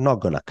stubborn and they're not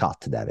going to cut,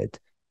 David.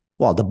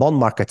 Well, the bond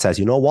market says,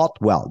 you know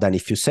what? Well, then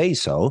if you say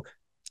so,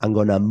 I'm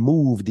going to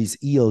move these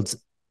yields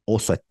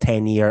also at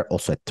 10-year,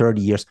 also at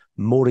 30 years,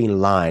 more in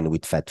line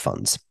with Fed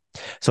funds.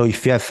 So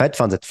if you have Fed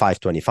funds at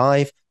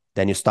 525,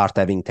 then you start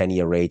having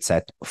 10-year rates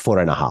at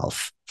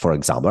 4.5, for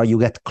example, or you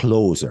get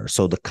closer.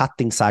 So the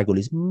cutting cycle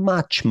is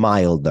much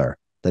milder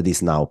that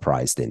is now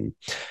priced in.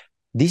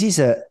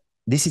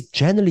 This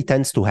generally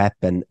tends to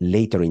happen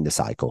later in the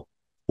cycle.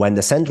 When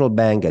the central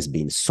bank has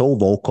been so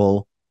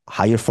vocal,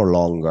 higher for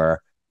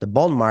longer, the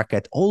bond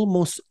market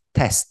almost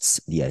tests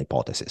the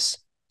hypothesis.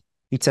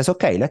 It says,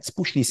 okay, let's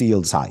push these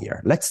yields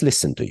higher. Let's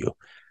listen to you.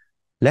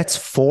 Let's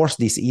force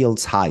these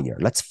yields higher.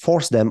 Let's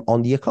force them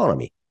on the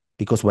economy.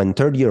 Because when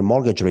third-year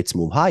mortgage rates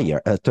move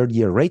higher,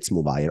 third-year rates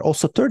move higher,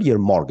 also third-year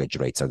mortgage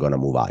rates are going to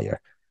move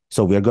higher.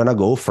 So we're going to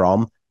go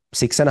from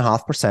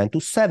 6.5% to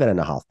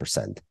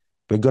 7.5%.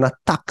 We're going to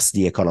tax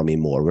the economy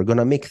more. We're going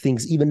to make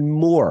things even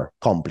more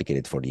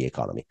complicated for the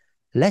economy.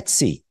 Let's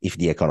see if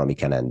the economy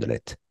can handle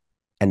it.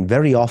 And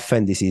very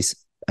often this is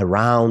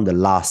around the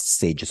last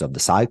stages of the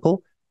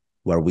cycle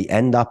where we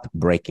end up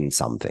breaking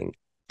something.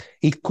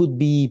 It could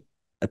be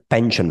a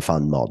pension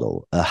fund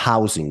model, a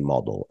housing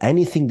model,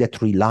 anything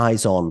that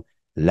relies on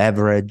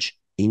leverage,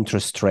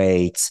 interest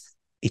rates.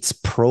 It's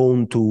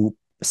prone to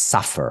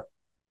suffer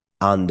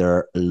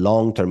under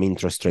long-term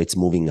interest rates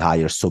moving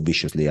higher so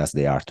viciously as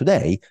they are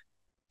today.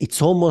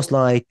 It's almost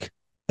like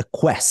a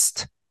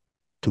quest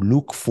to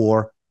look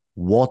for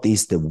what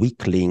is the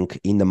weak link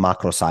in the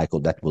macro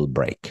cycle that will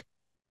break.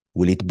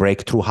 Will it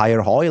break through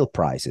higher oil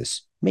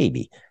prices?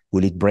 Maybe.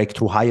 Will it break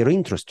through higher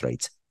interest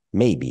rates?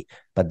 Maybe.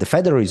 But the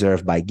Federal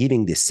Reserve, by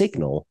giving this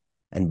signal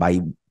and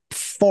by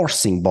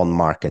forcing bond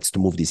markets to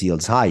move these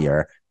yields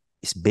higher,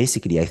 is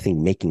basically, I think,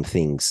 making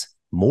things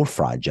more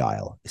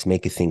fragile. It's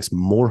making things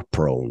more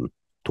prone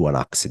to an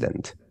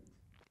accident.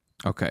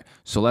 Okay,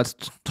 so let's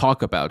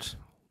talk about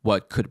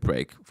what could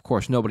break. Of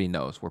course, nobody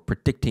knows. We're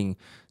predicting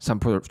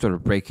some sort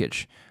of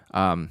breakage.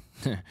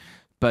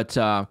 But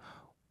the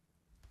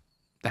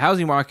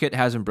housing market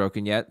hasn't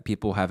broken yet.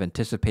 People have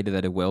anticipated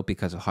that it will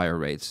because of higher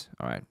rates.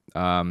 All right.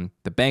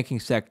 The banking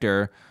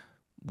sector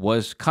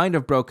was kind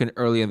of broken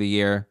early in the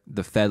year.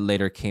 The Fed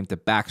later came to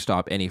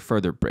backstop any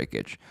further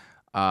breakage.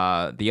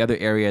 The other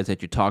areas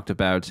that you talked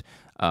about,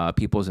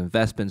 people's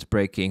investments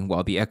breaking,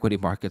 while the equity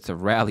markets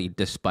have rallied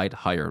despite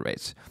higher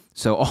rates.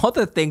 So all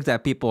the things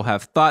that people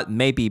have thought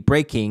may be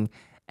breaking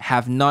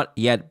have not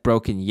yet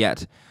broken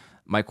yet.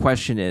 My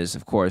question is,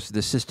 of course,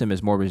 the system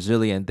is more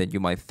resilient than you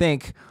might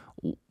think.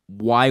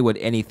 Why would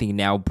anything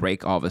now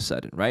break all of a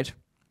sudden, right?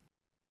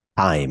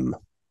 Time.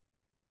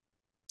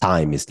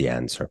 Time is the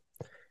answer.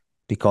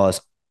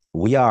 Because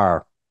we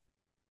are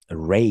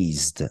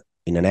raised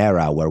in an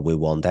era where we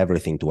want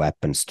everything to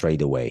happen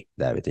straight away,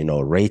 David. You know,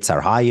 rates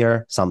are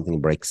higher,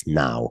 something breaks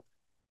now.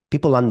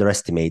 People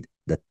underestimate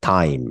the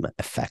time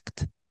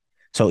effect.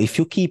 So if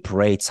you keep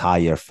rates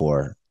higher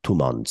for 2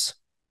 months,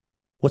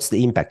 what's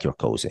the impact you're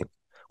causing?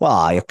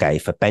 Well, okay,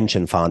 if a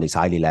pension fund is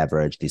highly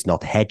leveraged, is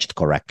not hedged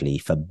correctly,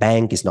 if a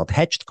bank is not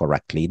hedged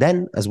correctly,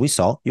 then, as we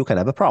saw, you can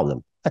have a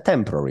problem, a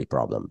temporary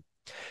problem.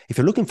 If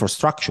you're looking for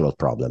structural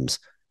problems,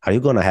 are you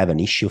going to have an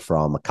issue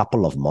from a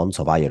couple of months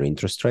of higher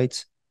interest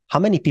rates? How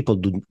many people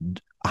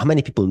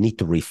need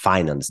to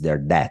refinance their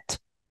debt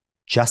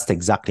just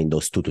exactly in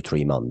those 2 to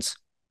 3 months?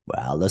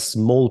 Well, a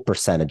small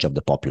percentage of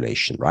the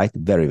population, right?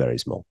 Very, very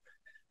small.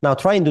 Now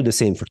try and do the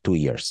same for 2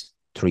 years,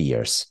 3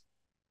 years.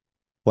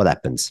 What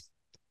happens?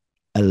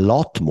 A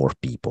lot more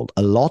people,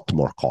 a lot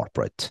more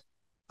corporate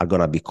are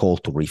going to be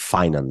called to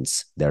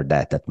refinance their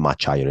debt at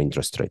much higher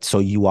interest rates. So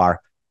you are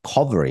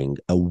covering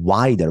a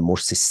wider, more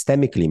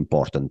systemically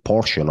important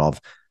portion of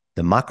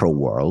the macro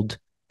world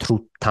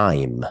through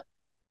time.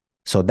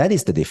 So that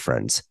is the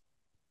difference.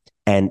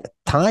 And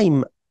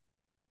time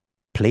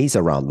plays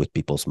around with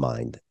people's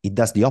mind. It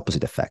does the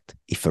opposite effect.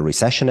 If a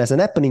recession hasn't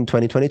happened in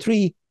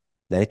 2023,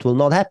 then it will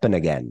not happen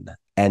again.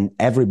 And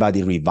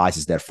everybody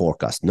revises their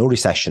forecast. No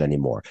recession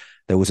anymore.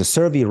 There was a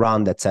survey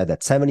run that said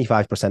that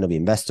 75% of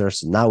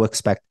investors now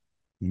expect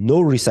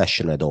no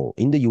recession at all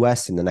in the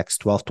US in the next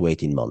 12 to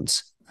 18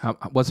 months.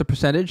 What's the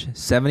percentage?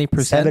 70%?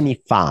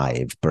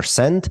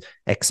 75%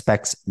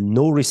 expects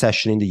no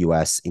recession in the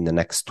US in the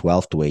next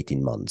 12 to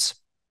 18 months.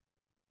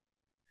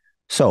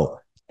 So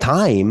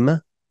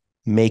time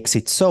makes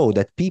it so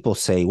that people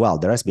say, well,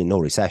 there has been no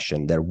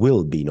recession. There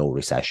will be no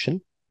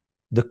recession.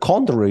 The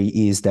contrary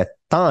is that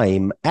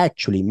time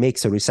actually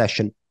makes a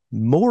recession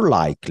more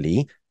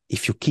likely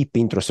if you keep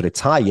interest rates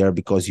higher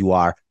because you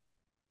are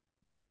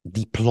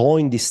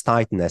deploying this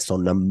tightness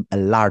on a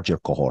larger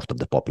cohort of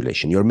the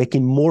population. You're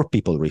making more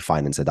people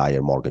refinance at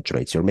higher mortgage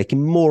rates. You're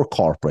making more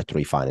corporate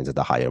refinance at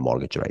the higher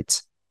mortgage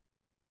rates.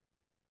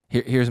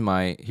 Here's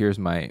my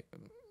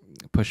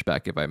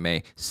pushback, if I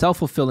may.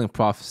 Self-fulfilling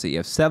prophecy.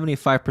 If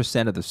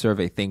 75% of the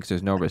survey thinks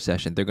there's no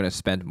recession, they're going to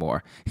spend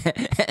more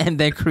and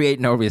then create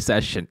no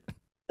recession.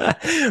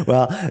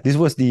 Well, this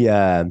was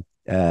a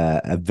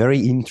very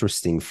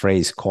interesting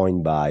phrase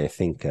coined by, I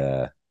think,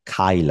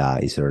 Kyla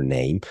is her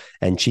name,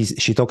 and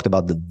she talked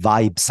about the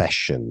vibe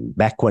session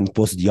back when it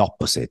was the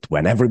opposite,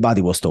 when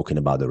everybody was talking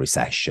about the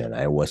recession.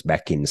 It was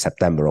back in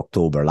September,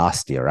 October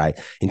last year, right?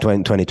 In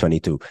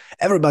 2022,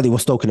 everybody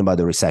was talking about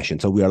the recession.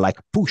 So we are like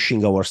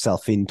pushing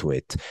ourselves into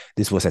it.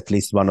 This was at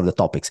least one of the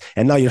topics.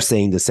 And now you're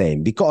saying the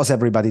same. Because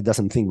everybody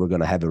doesn't think we're going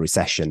to have a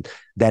recession,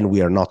 then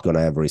we are not going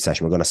to have a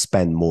recession. We're going to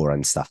spend more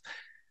and stuff.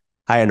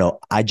 I don't know.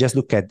 I just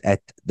look at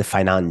the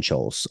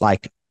financials.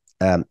 Like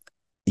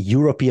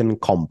European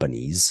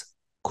companies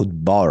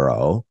could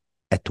borrow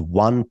at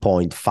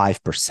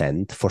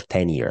 1.5% for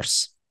 10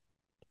 years.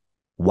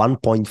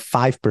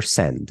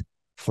 1.5%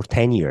 for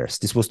 10 years.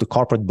 This was the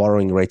corporate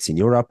borrowing rates in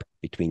Europe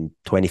between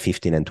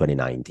 2015 and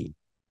 2019.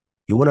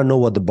 You want to know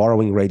what the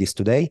borrowing rate is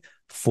today?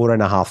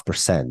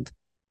 4.5%.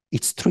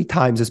 It's 3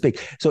 times as big.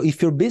 So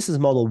if your business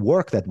model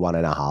worked at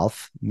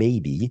 1.5,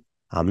 maybe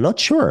I'm not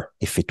sure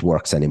if it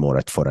works anymore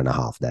at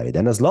 4.5, David.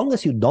 And as long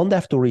as you don't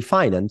have to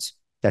refinance,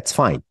 that's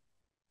fine.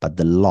 But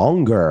the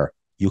longer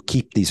you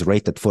keep this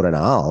rate at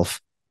 4.5,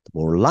 the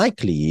more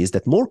likely is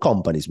that more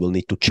companies will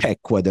need to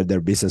check whether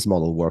their business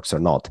model works or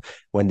not.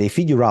 When they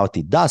figure out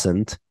it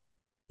doesn't,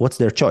 what's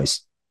their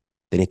choice?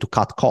 They need to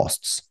cut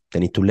costs. They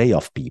need to lay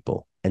off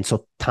people. And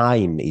so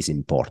time is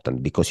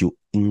important because you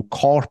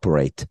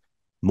incorporate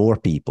more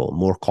people,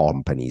 more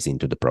companies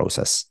into the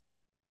process.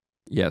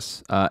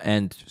 Yes.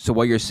 And so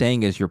what you're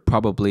saying is you're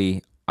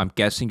probably, I'm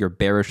guessing you're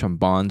bearish on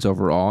bonds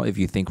overall if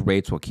you think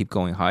rates will keep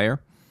going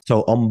higher.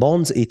 So on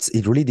bonds, it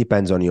really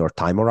depends on your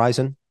time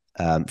horizon.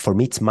 For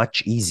me, it's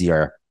much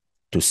easier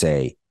to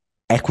say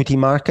equity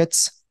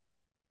markets,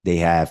 they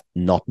have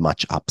not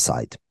much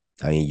upside.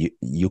 I mean,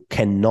 you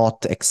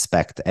cannot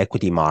expect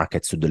equity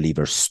markets to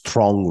deliver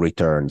strong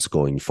returns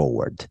going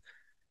forward.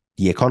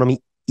 The economy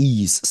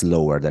is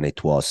slower than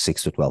it was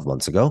 6 to 12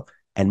 months ago.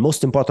 And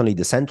most importantly,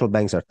 the central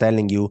banks are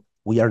telling you,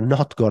 we are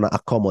not going to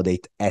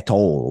accommodate at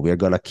all. We're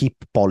going to keep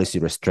policy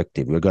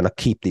restrictive. We're going to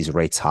keep these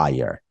rates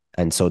higher.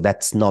 And so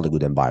that's not a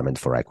good environment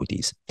for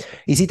equities.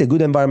 Is it a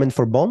good environment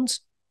for bonds?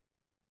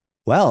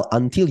 Well,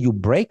 until you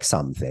break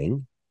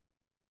something,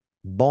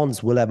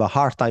 bonds will have a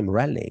hard time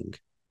rallying.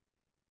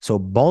 So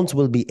bonds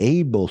will be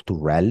able to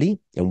rally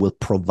and will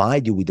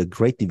provide you with a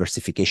great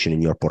diversification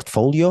in your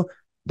portfolio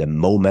the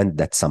moment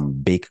that some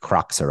big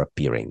cracks are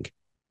appearing.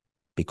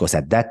 Because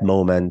at that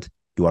moment,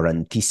 you are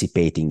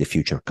anticipating the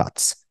future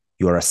cuts.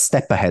 You are a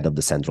step ahead of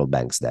the central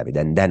banks, David.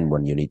 And then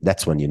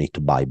that's when you need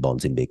to buy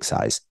bonds in big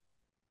size.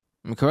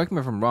 Correct me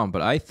if I'm wrong,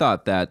 but I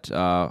thought that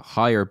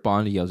higher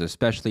bond yields,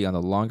 especially on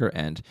the longer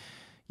end,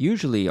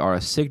 usually are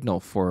a signal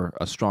for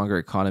a stronger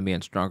economy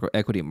and stronger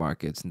equity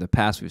markets. In the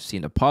past, we've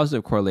seen a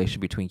positive correlation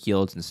between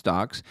yields and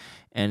stocks,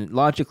 and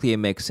logically it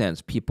makes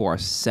sense. People are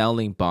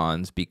selling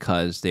bonds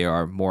because they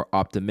are more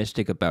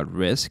optimistic about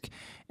risk,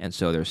 and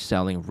so they're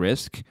selling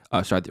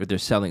they're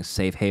selling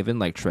safe haven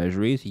like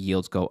treasuries.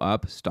 Yields go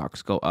up,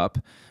 stocks go up.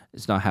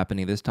 It's not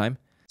happening this time.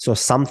 So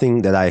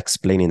something that I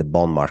explain in the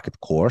bond market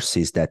course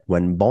is that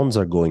when bonds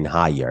are going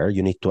higher,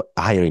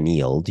 higher in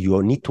yield,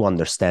 you need to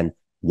understand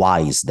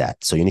why is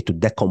that? So you need to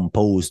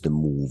decompose the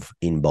move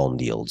in bond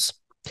yields.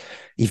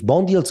 If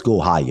bond yields go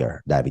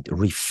higher, David,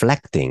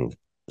 reflecting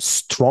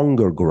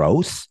stronger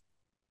growth,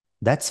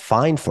 that's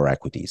fine for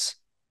equities.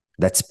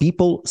 That's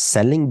people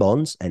selling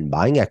bonds and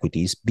buying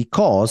equities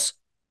because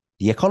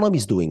the economy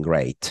is doing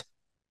great.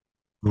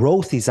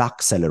 Growth is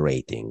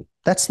accelerating.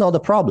 That's not a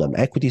problem.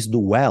 Equities do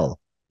well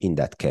in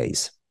that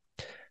case.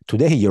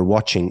 Today, you're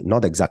watching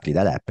not exactly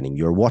that happening.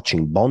 You're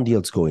watching bond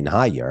yields going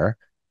higher,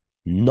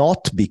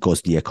 not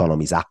because the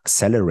economy is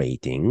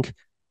accelerating.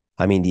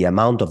 I mean, the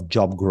amount of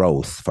job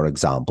growth, for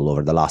example,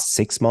 over the last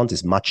 6 months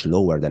is much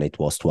lower than it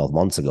was 12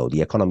 months ago.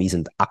 The economy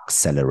isn't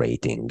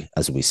accelerating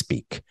as we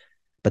speak.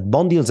 But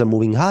bond yields are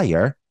moving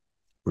higher,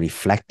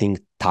 reflecting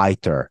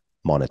tighter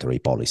monetary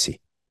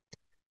policy.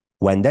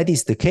 When that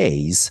is the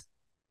case,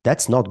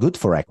 that's not good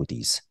for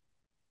equities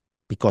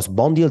because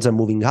bond yields are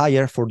moving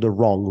higher for the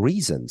wrong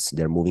reasons.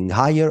 They're moving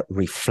higher,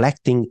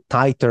 reflecting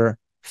tighter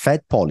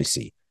Fed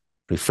policy,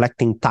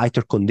 reflecting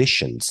tighter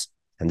conditions.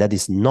 And that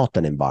is not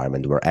an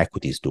environment where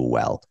equities do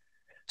well.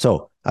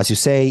 So, as you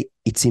say,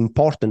 it's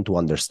important to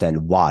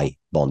understand why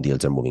bond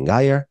yields are moving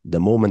higher. The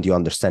moment you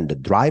understand the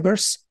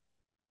drivers,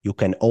 you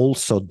can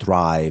also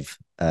drive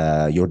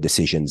your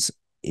decisions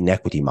in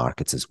equity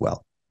markets as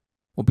well.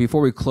 Well,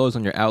 before we close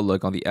on your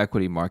outlook on the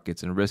equity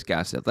markets and risk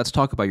assets, let's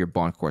talk about your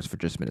bond course for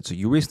just a minute. So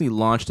you recently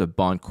launched a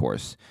bond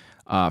course.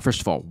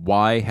 First of all,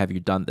 why have you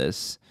done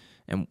this?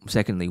 And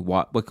secondly,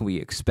 what can we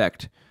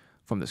expect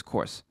from this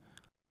course?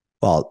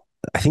 Well,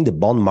 I think the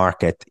bond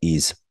market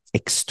is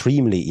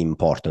extremely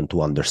important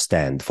to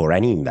understand for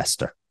any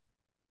investor.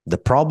 The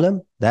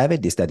problem,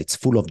 David, is that it's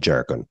full of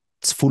jargon.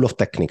 It's full of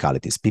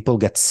technicalities. People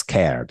get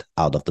scared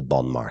out of the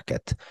bond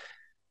market.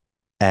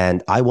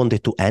 And I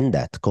wanted to end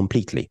that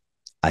completely.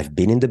 I've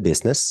been in the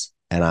business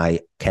and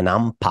I can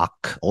unpack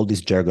all this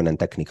jargon and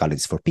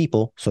technicalities for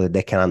people so that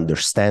they can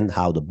understand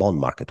how the bond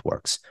market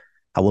works.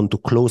 I want to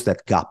close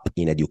that gap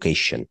in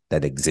education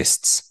that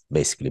exists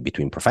basically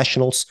between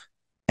professionals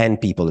and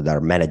people that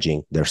are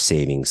managing their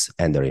savings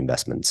and their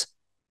investments.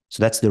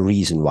 So that's the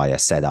reason why I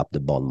set up the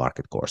bond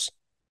market course.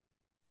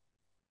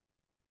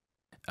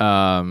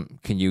 Can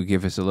you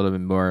give us a little bit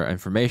more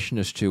information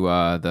as to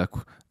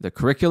the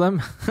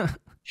curriculum?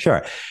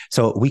 Sure.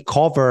 So we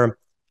cover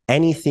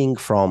anything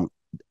from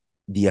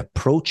the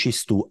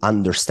approaches to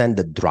understand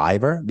the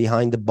driver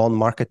behind the bond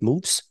market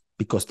moves,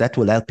 because that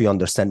will help you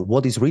understand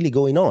what is really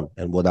going on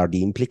and what are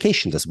the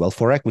implications as well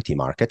for equity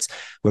markets.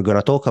 We're going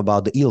to talk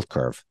about the yield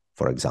curve,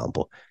 for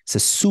example. It's a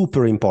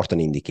super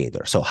important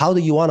indicator. So how do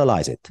you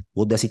analyze it?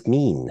 What does it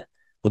mean?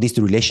 What is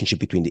the relationship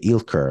between the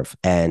yield curve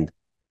and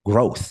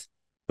growth?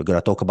 We're going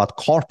to talk about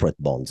corporate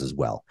bonds as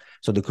well.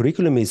 So the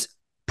curriculum is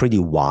pretty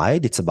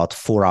wide. It's about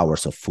 4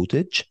 hours of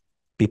footage.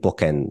 People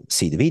can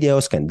see the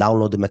videos, can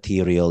download the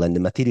material, and the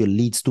material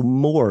leads to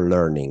more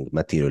learning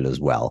material as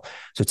well.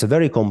 So it's a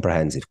very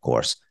comprehensive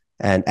course.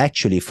 And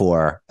actually,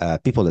 for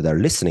people that are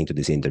listening to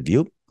this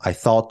interview, I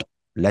thought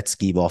let's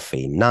give off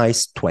a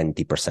nice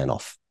 20%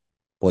 off.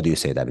 What do you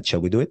say, David?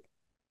 Shall we do it?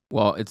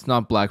 Well, it's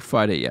not Black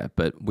Friday yet,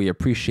 but we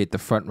appreciate the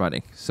front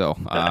running. So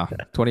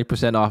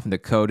 20% off in the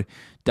code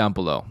down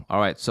below. All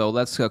right, so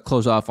let's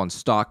close off on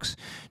stocks.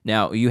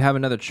 Now, you have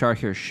another chart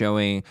here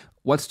showing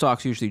what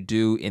stocks usually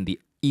do in the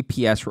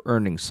EPS or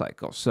earnings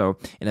cycle. So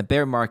in a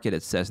bear market,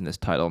 it says in this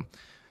title,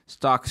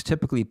 stocks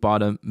typically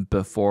bottom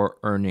before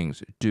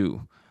earnings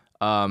do.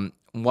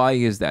 Why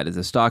is that? Is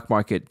the stock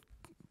market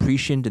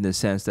prescient in the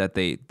sense that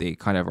they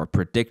kind of are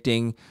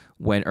predicting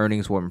when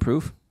earnings will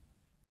improve?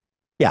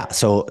 Yeah,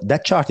 so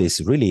that chart is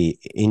really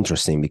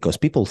interesting because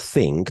people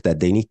think that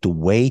they need to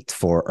wait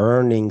for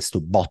earnings to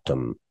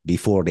bottom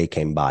before they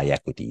can buy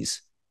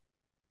equities.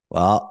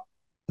 Well,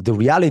 the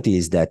reality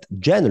is that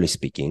generally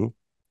speaking,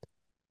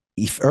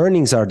 if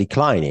earnings are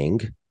declining,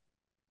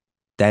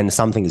 then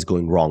something is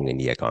going wrong in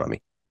the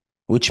economy,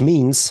 which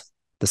means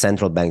the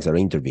central banks are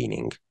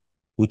intervening,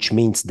 which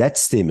means that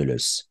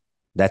stimulus,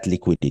 that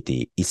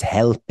liquidity is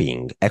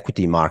helping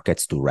equity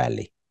markets to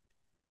rally,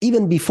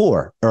 even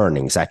before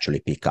earnings actually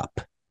pick up.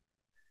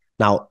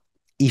 Now,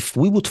 if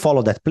we would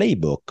follow that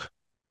playbook,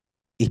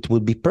 it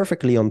would be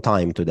perfectly on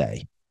time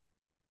today.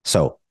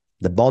 So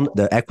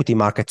the equity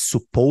market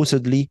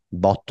supposedly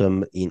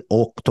bottomed in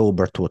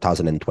October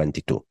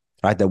 2022,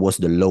 right? That was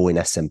the low in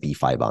S&P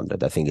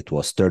 500. I think it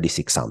was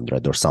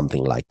 3,600 or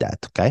something like that,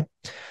 okay?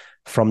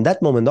 From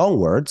that moment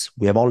onwards,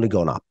 we have only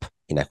gone up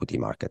in equity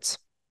markets.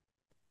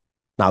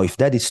 Now, if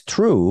that is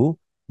true,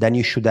 then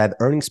you should have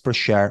earnings per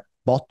share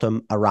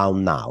bottom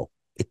around now.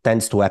 It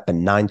tends to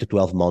happen 9 to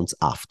 12 months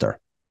after.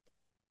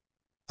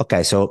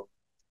 Okay, so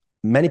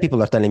many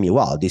people are telling me,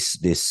 well,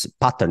 this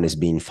pattern is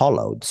being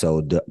followed.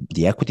 So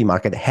the equity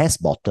market has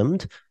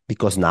bottomed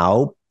because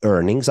now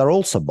earnings are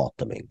also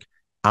bottoming.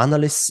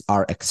 Analysts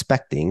are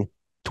expecting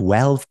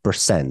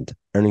 12%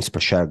 earnings per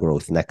share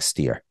growth next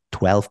year,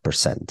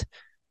 12%.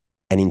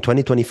 And in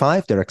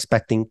 2025, they're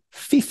expecting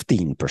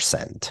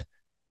 15%.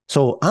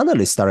 So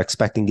analysts are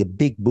expecting a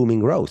big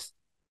booming growth.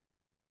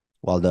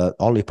 Well, the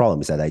only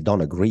problem is that I don't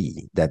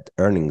agree that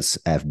earnings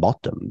have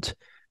bottomed.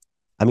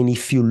 I mean,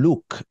 if you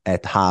look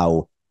at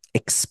how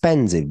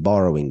expensive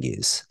borrowing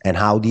is and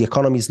how the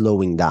economy is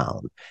slowing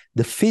down,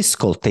 the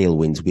fiscal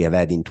tailwinds we have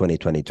had in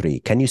 2023,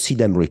 can you see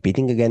them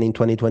repeating again in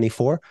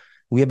 2024?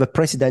 We have a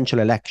presidential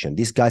election.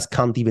 These guys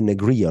can't even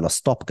agree on a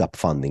stopgap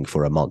funding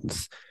for a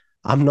month.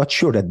 I'm not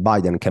sure that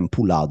Biden can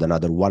pull out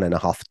another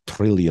 $1.5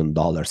 trillion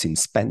in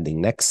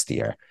spending next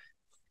year.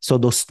 So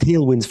those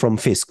tailwinds from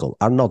fiscal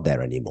are not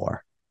there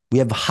anymore. We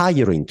have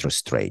higher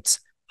interest rates,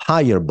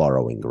 higher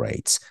borrowing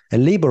rates, a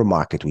labor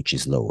market which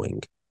is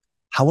slowing.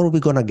 How are we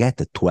going to get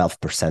the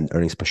 12%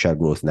 earnings per share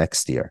growth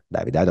next year,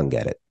 David? I don't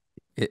get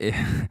it.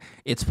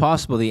 It's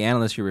possible the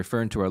analysts you're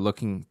referring to are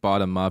looking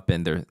bottom up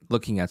and they're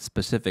looking at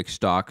specific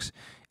stocks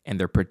and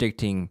they're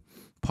predicting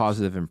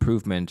positive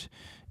improvement,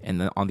 and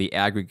then on the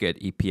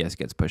aggregate, EPS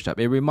gets pushed up.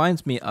 It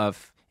reminds me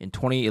of in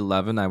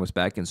 2011, I was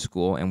back in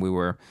school and we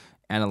were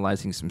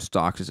analyzing some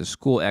stocks as a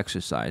school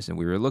exercise, and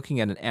we were looking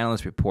at an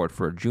analyst report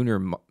for a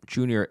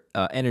junior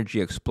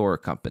energy explorer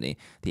company.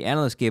 The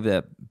analyst gave it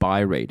a buy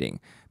rating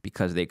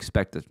because they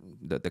expect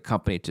the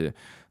company to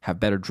have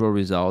better drill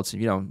results,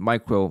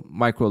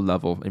 micro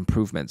level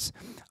improvements.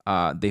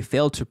 They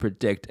failed to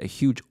predict a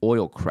huge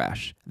oil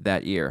crash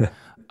that year,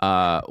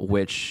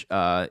 which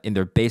in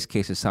their base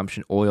case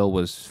assumption, oil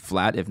was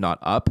flat, if not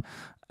up,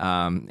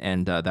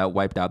 and that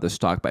wiped out the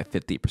stock by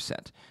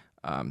 50%.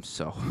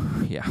 So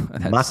yeah,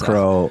 that's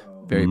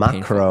very macro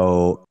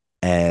painful.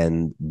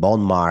 And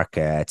bond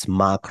markets,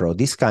 macro,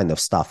 this kind of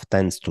stuff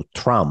tends to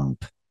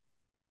trump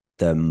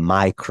the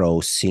micro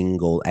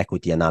single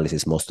equity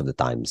analysis most of the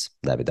times,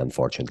 David,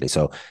 unfortunately.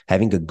 So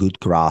having a good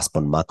grasp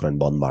on macro and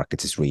bond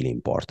markets is really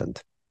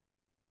important.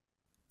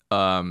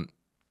 Bottom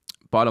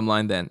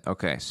line then,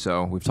 okay,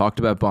 so we've talked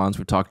about bonds,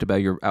 we've talked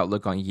about your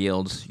outlook on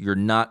yields. You're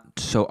not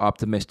so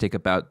optimistic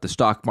about the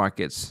stock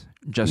markets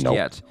just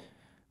yet.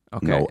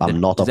 Okay. No, I'm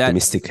not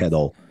optimistic at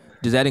all.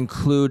 Does that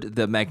include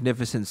the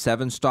Magnificent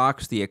Seven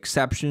stocks, the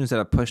exceptions that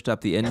have pushed up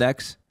the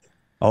index?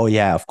 Oh,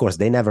 yeah, of course.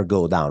 They never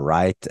go down,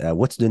 right?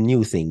 What's the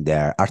new thing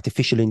there?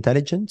 Artificial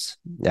intelligence?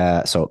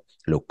 So,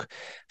 look,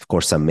 of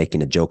course, I'm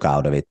making a joke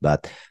out of it,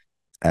 but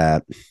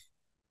the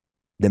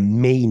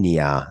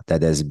mania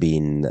that has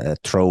been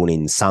thrown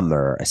in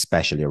summer,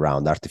 especially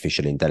around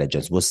artificial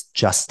intelligence, was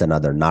just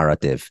another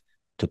narrative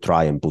to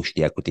try and push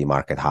the equity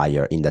market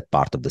higher in that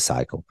part of the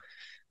cycle.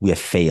 We have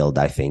failed,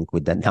 I think,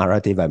 with that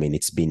narrative. I mean,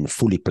 it's been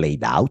fully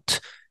played out,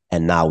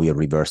 and now we are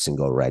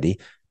reversing already.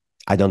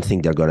 I don't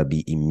think they're going to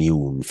be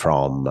immune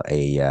from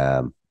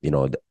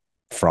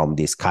from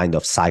this kind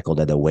of cycle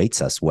that awaits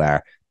us,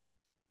 where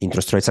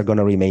interest rates are going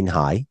to remain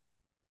high,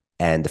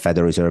 and the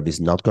Federal Reserve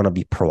is not going to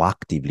be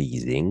proactively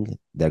easing.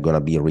 They're going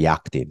to be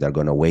reactive. They're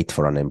going to wait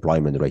for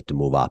unemployment rate to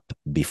move up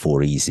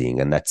before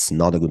easing, and that's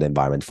not a good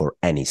environment for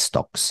any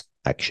stocks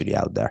actually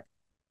out there.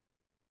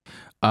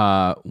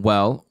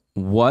 Well,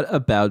 what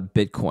about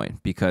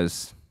Bitcoin?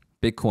 Because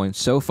Bitcoin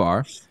so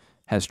far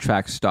has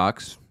tracked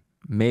stocks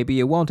Maybe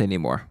it won't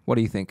anymore. What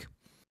do you think?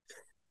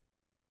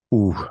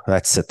 Ooh,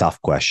 that's a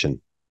tough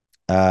question.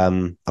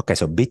 Okay,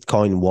 so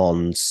Bitcoin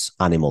wants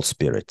animal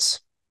spirits.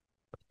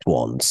 It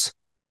wants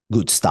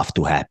good stuff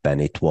to happen.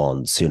 It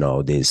wants,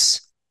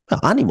 this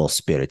animal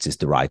spirits is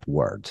the right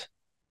word.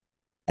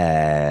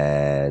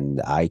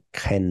 And I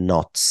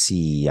cannot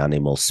see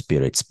animal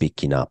spirits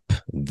picking up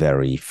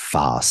very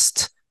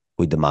fast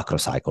with the macro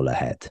cycle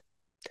ahead.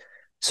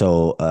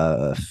 So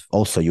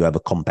also you have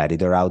a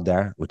competitor out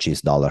there, which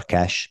is dollar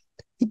cash.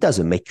 It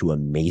doesn't make you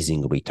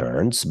amazing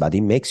returns, but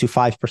it makes you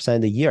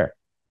 5% a year.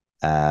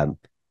 Um,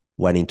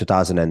 when in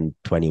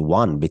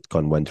 2021,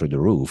 Bitcoin went through the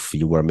roof,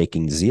 you were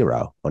making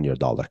zero on your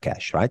dollar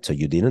cash, right? So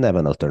you didn't have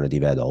an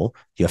alternative at all.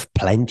 You have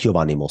plenty of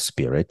animal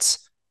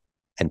spirits.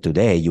 And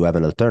today you have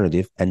an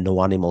alternative and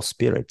no animal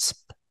spirits.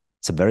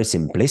 It's a very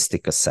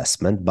simplistic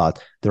assessment,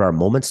 but there are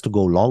moments to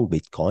go long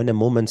Bitcoin and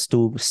moments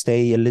to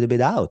stay a little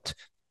bit out.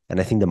 And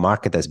I think the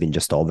market has been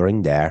just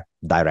hovering there,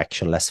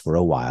 directionless for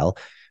a while,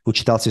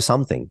 which tells you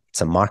something.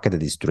 It's a market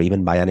that is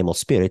driven by animal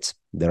spirits.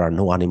 There are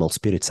no animal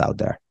spirits out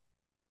there.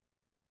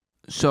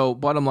 So,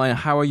 bottom line,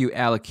 how are you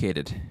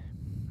allocated?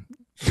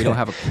 We don't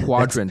have a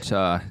quadrant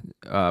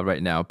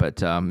right now,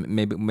 but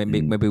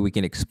maybe we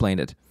can explain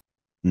it.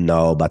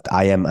 No, but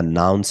I am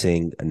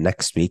announcing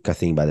next week, I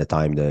think by the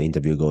time the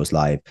interview goes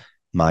live,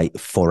 my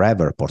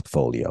forever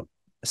portfolio.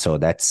 So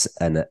that's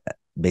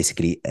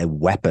basically a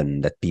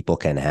weapon that people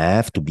can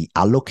have to be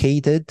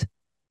allocated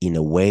in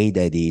a way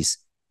that is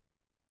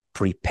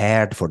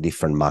prepared for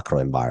different macro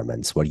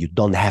environments where you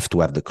don't have to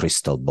have the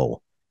crystal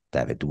ball,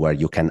 David, where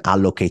you can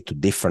allocate to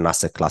different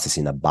asset classes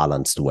in a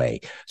balanced way.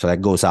 So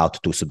that goes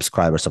out to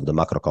subscribers of the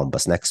Macro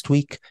Compass next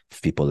week,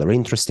 if people are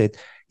interested.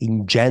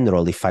 In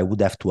general, if I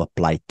would have to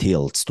apply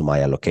tilts to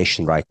my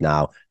allocation right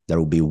now, there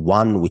will be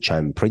one which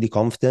I'm pretty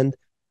confident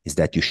is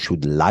that you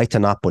should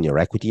lighten up on your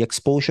equity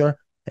exposure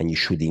and you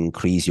should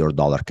increase your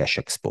dollar cash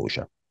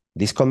exposure.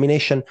 This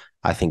combination,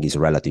 I think, is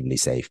relatively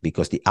safe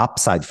because the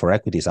upside for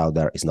equities out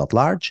there is not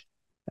large.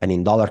 And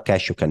in dollar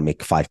cash, you can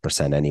make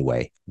 5%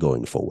 anyway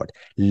going forward.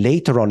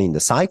 Later on in the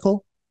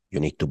cycle, you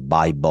need to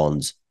buy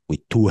bonds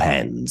with two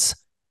hands.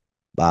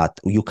 But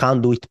you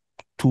can't do it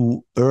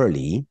too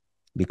early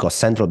because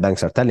central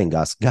banks are telling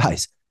us,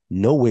 guys,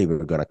 no way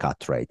we're going to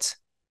cut rates.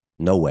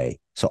 No way.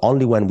 So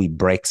only when we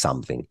break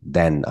something,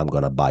 then I'm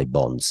going to buy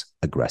bonds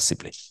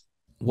aggressively.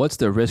 What's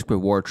the risk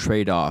reward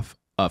trade off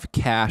of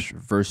cash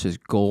versus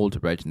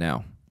gold right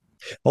now?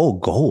 Oh,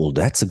 gold.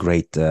 That's a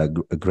great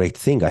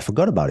thing. I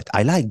forgot about it.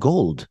 I like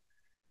gold.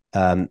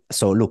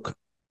 So look,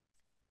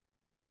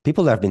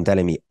 people have been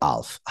telling me,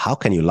 Alf, how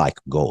can you like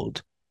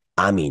gold?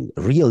 I mean,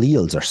 real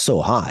yields are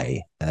so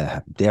high.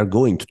 They're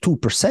going to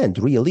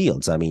 2% real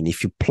yields. I mean,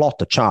 if you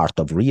plot a chart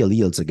of real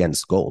yields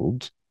against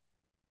gold,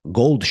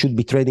 gold should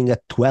be trading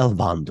at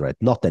 1,200,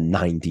 not at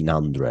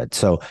 1,900.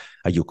 So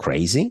are you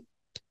crazy?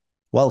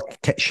 Well,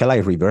 shall I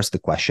reverse the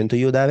question to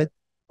you, David?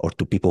 Or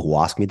to people who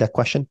ask me that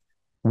question?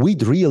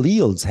 With real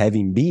yields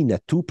having been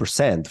at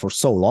 2% for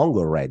so long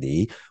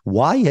already,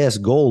 why has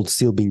gold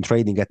still been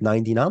trading at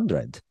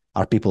 1,900?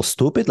 Are people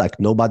stupid? Like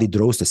nobody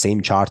draws the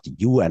same chart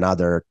you and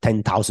other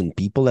 10,000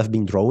 people have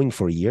been drawing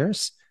for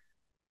years?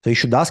 So you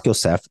should ask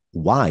yourself,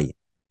 why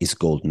is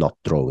gold not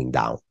drawing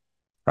down,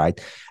 right?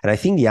 And I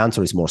think the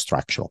answer is more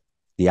structural.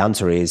 The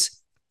answer is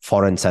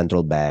foreign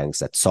central banks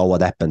that saw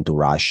what happened to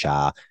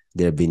Russia.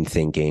 They've been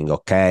thinking,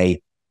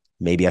 okay,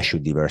 maybe I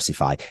should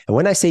diversify. And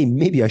when I say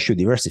maybe I should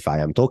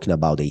diversify, I'm talking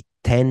about a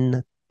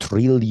 $10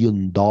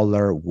 trillion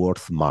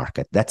worth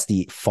market. That's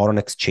the foreign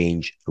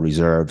exchange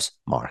reserves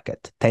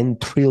market, $10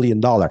 trillion.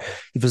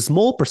 If a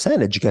small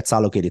percentage gets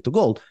allocated to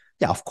gold,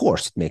 yeah, of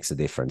course, it makes a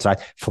difference, right?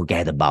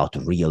 Forget about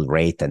real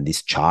rate and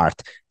this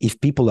chart. If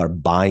people are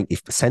buying,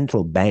 if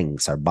central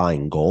banks are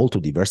buying gold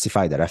to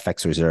diversify their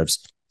FX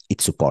reserves,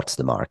 it supports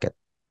the market.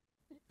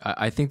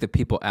 I think the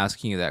people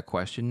asking you that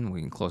question,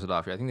 we can close it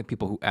off here. I think the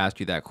people who asked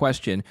you that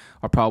question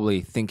are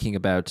probably thinking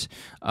about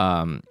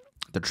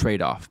the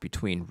trade-off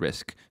between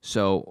risk.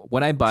 So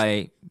when I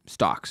buy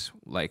stocks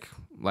like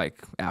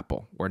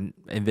Apple or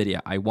Nvidia,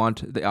 I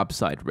want the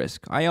upside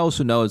risk. I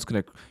also know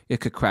it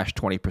could crash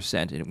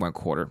 20% in one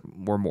quarter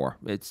or more.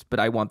 But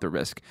I want the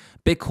risk.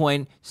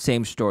 Bitcoin,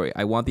 same story.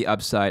 I want the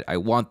upside. I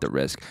want the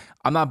risk.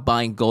 I'm not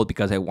buying gold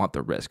because I want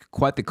the risk.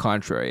 Quite the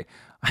contrary.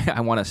 I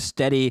want a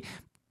steady,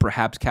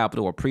 perhaps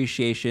capital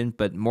appreciation,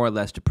 but more or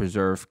less to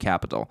preserve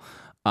capital.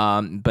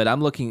 But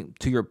I'm looking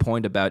to your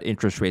point about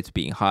interest rates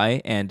being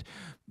high and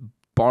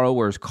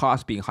borrowers'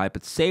 costs being high,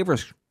 but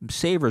savers'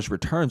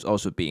 returns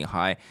also being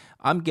high.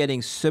 I'm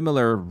getting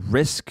similar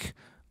risk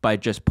by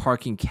just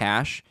parking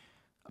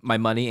my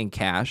money in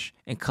cash,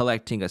 and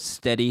collecting a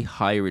steady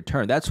high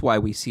return. That's why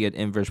we see an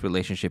inverse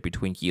relationship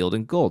between yield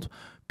and gold,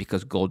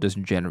 because gold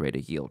doesn't generate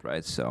a yield,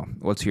 right? So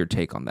what's your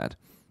take on that?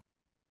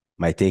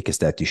 My take is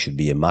that you should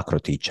be a macro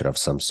teacher of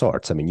some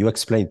sorts. I mean, you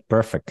explained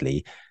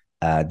perfectly.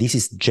 This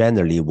is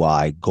generally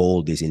why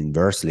gold is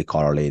inversely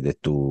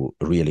correlated to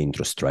real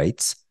interest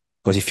rates.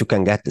 Because if you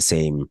can get the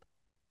same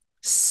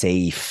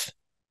safe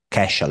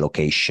cash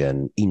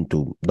allocation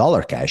into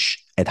dollar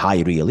cash at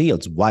high real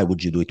yields, why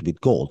would you do it with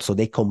gold? So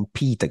they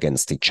compete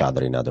against each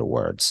other, in other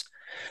words.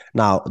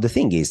 Now, the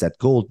thing is that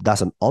gold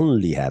doesn't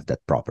only have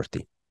that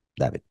property,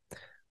 David.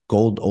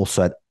 Gold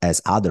also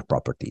has other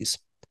properties.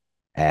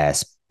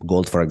 As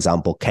gold, for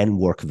example, can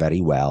work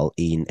very well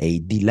in a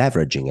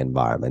deleveraging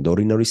environment or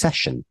in a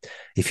recession.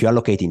 If you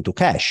allocate into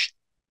cash,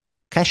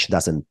 cash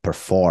doesn't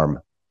perform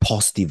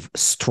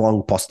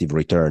strong positive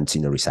returns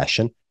in a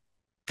recession.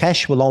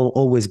 Cash will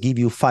always give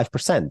you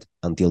 5%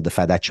 until the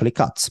Fed actually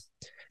cuts.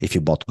 If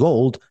you bought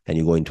gold and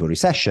you go into a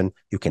recession,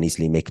 you can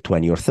easily make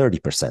 20 or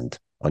 30%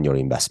 on your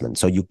investment.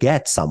 So you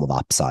get some of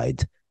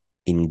upside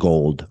in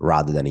gold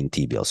rather than in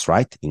T-bills,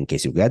 right? In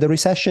case you get a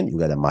recession, you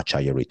get a much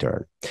higher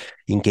return.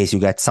 In case you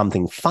get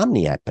something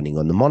funny happening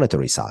on the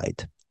monetary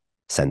side,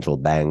 central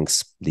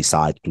banks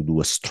decide to do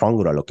a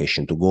stronger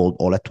allocation to gold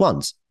all at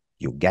once.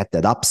 You get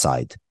that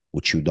upside,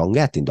 which you don't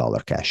get in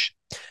dollar cash.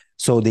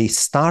 So they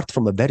start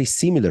from a very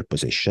similar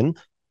position,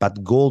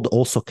 but gold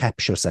also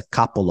captures a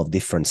couple of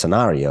different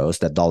scenarios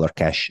that dollar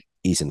cash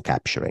isn't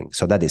capturing.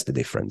 So that is the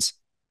difference.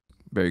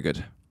 Very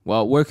good.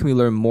 Well, where can we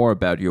learn more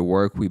about your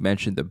work? We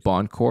mentioned the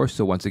bond course.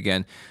 So once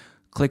again,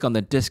 click on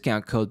the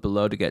discount code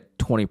below to get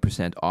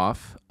 20%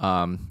 off.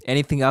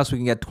 Anything else we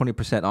can get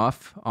 20%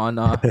 off on,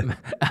 Alf?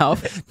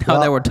 Now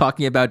that we're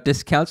talking about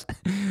discounts.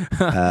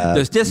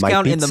 There's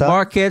discount in the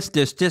markets.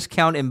 There's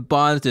discount in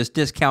bonds. There's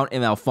discount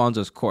in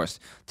Alfonso's course.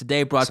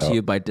 Today brought to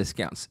you by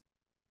Discounts.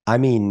 I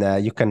mean,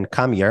 you can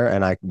come here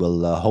and I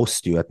will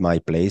host you at my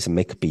place and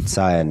make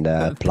pizza and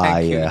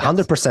apply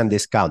 100%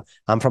 discount.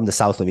 I'm from the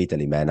south of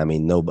Italy, man. I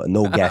mean, no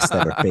guest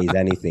ever pays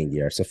anything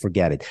here, so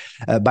forget it.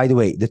 By the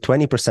way, the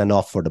 20%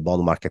 off for the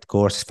bond market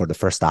course is for the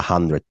first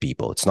 100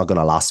 people. It's not going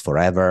to last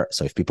forever.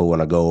 So if people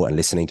want to go and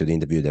listening to the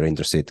interview, they're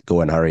interested,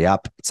 go and hurry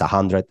up. It's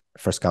 100,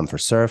 first come,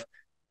 first serve.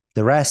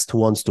 The rest who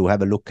wants to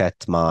have a look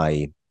at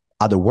my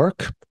other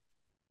work,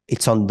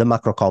 it's on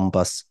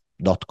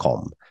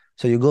themacrocompass.com.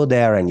 So you go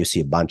there and you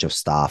see a bunch of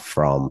stuff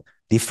from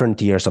different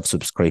tiers of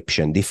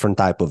subscription, different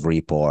type of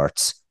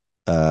reports,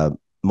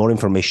 more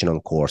information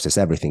on courses.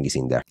 Everything is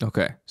in there.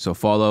 Okay. So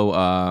follow,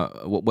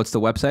 what's the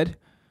website?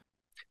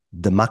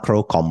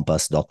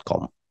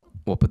 Themacrocompass.com.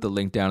 We'll put the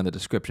link down in the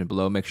description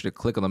below. Make sure to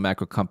click on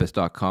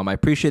themacrocompass.com. I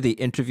appreciate the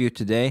interview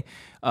today,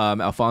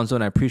 Alfonso,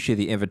 and I appreciate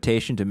the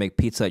invitation to make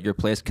pizza at your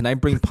place. Can I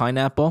bring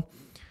pineapple?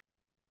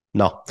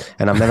 No,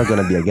 and I'm never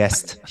going to be a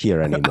guest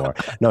here anymore.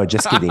 No,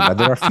 just kidding. But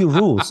there are a few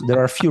rules. There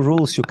are a few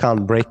rules you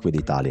can't break with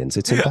Italians.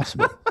 It's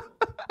impossible.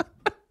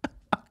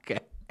 Okay.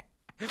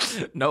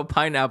 No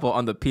pineapple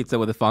on the pizza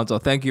with Alfonso.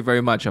 Thank you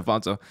very much,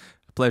 Alfonso.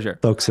 Pleasure.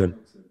 Talk soon.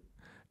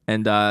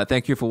 And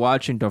thank you for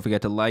watching. Don't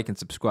forget to like and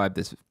subscribe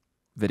this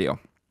video.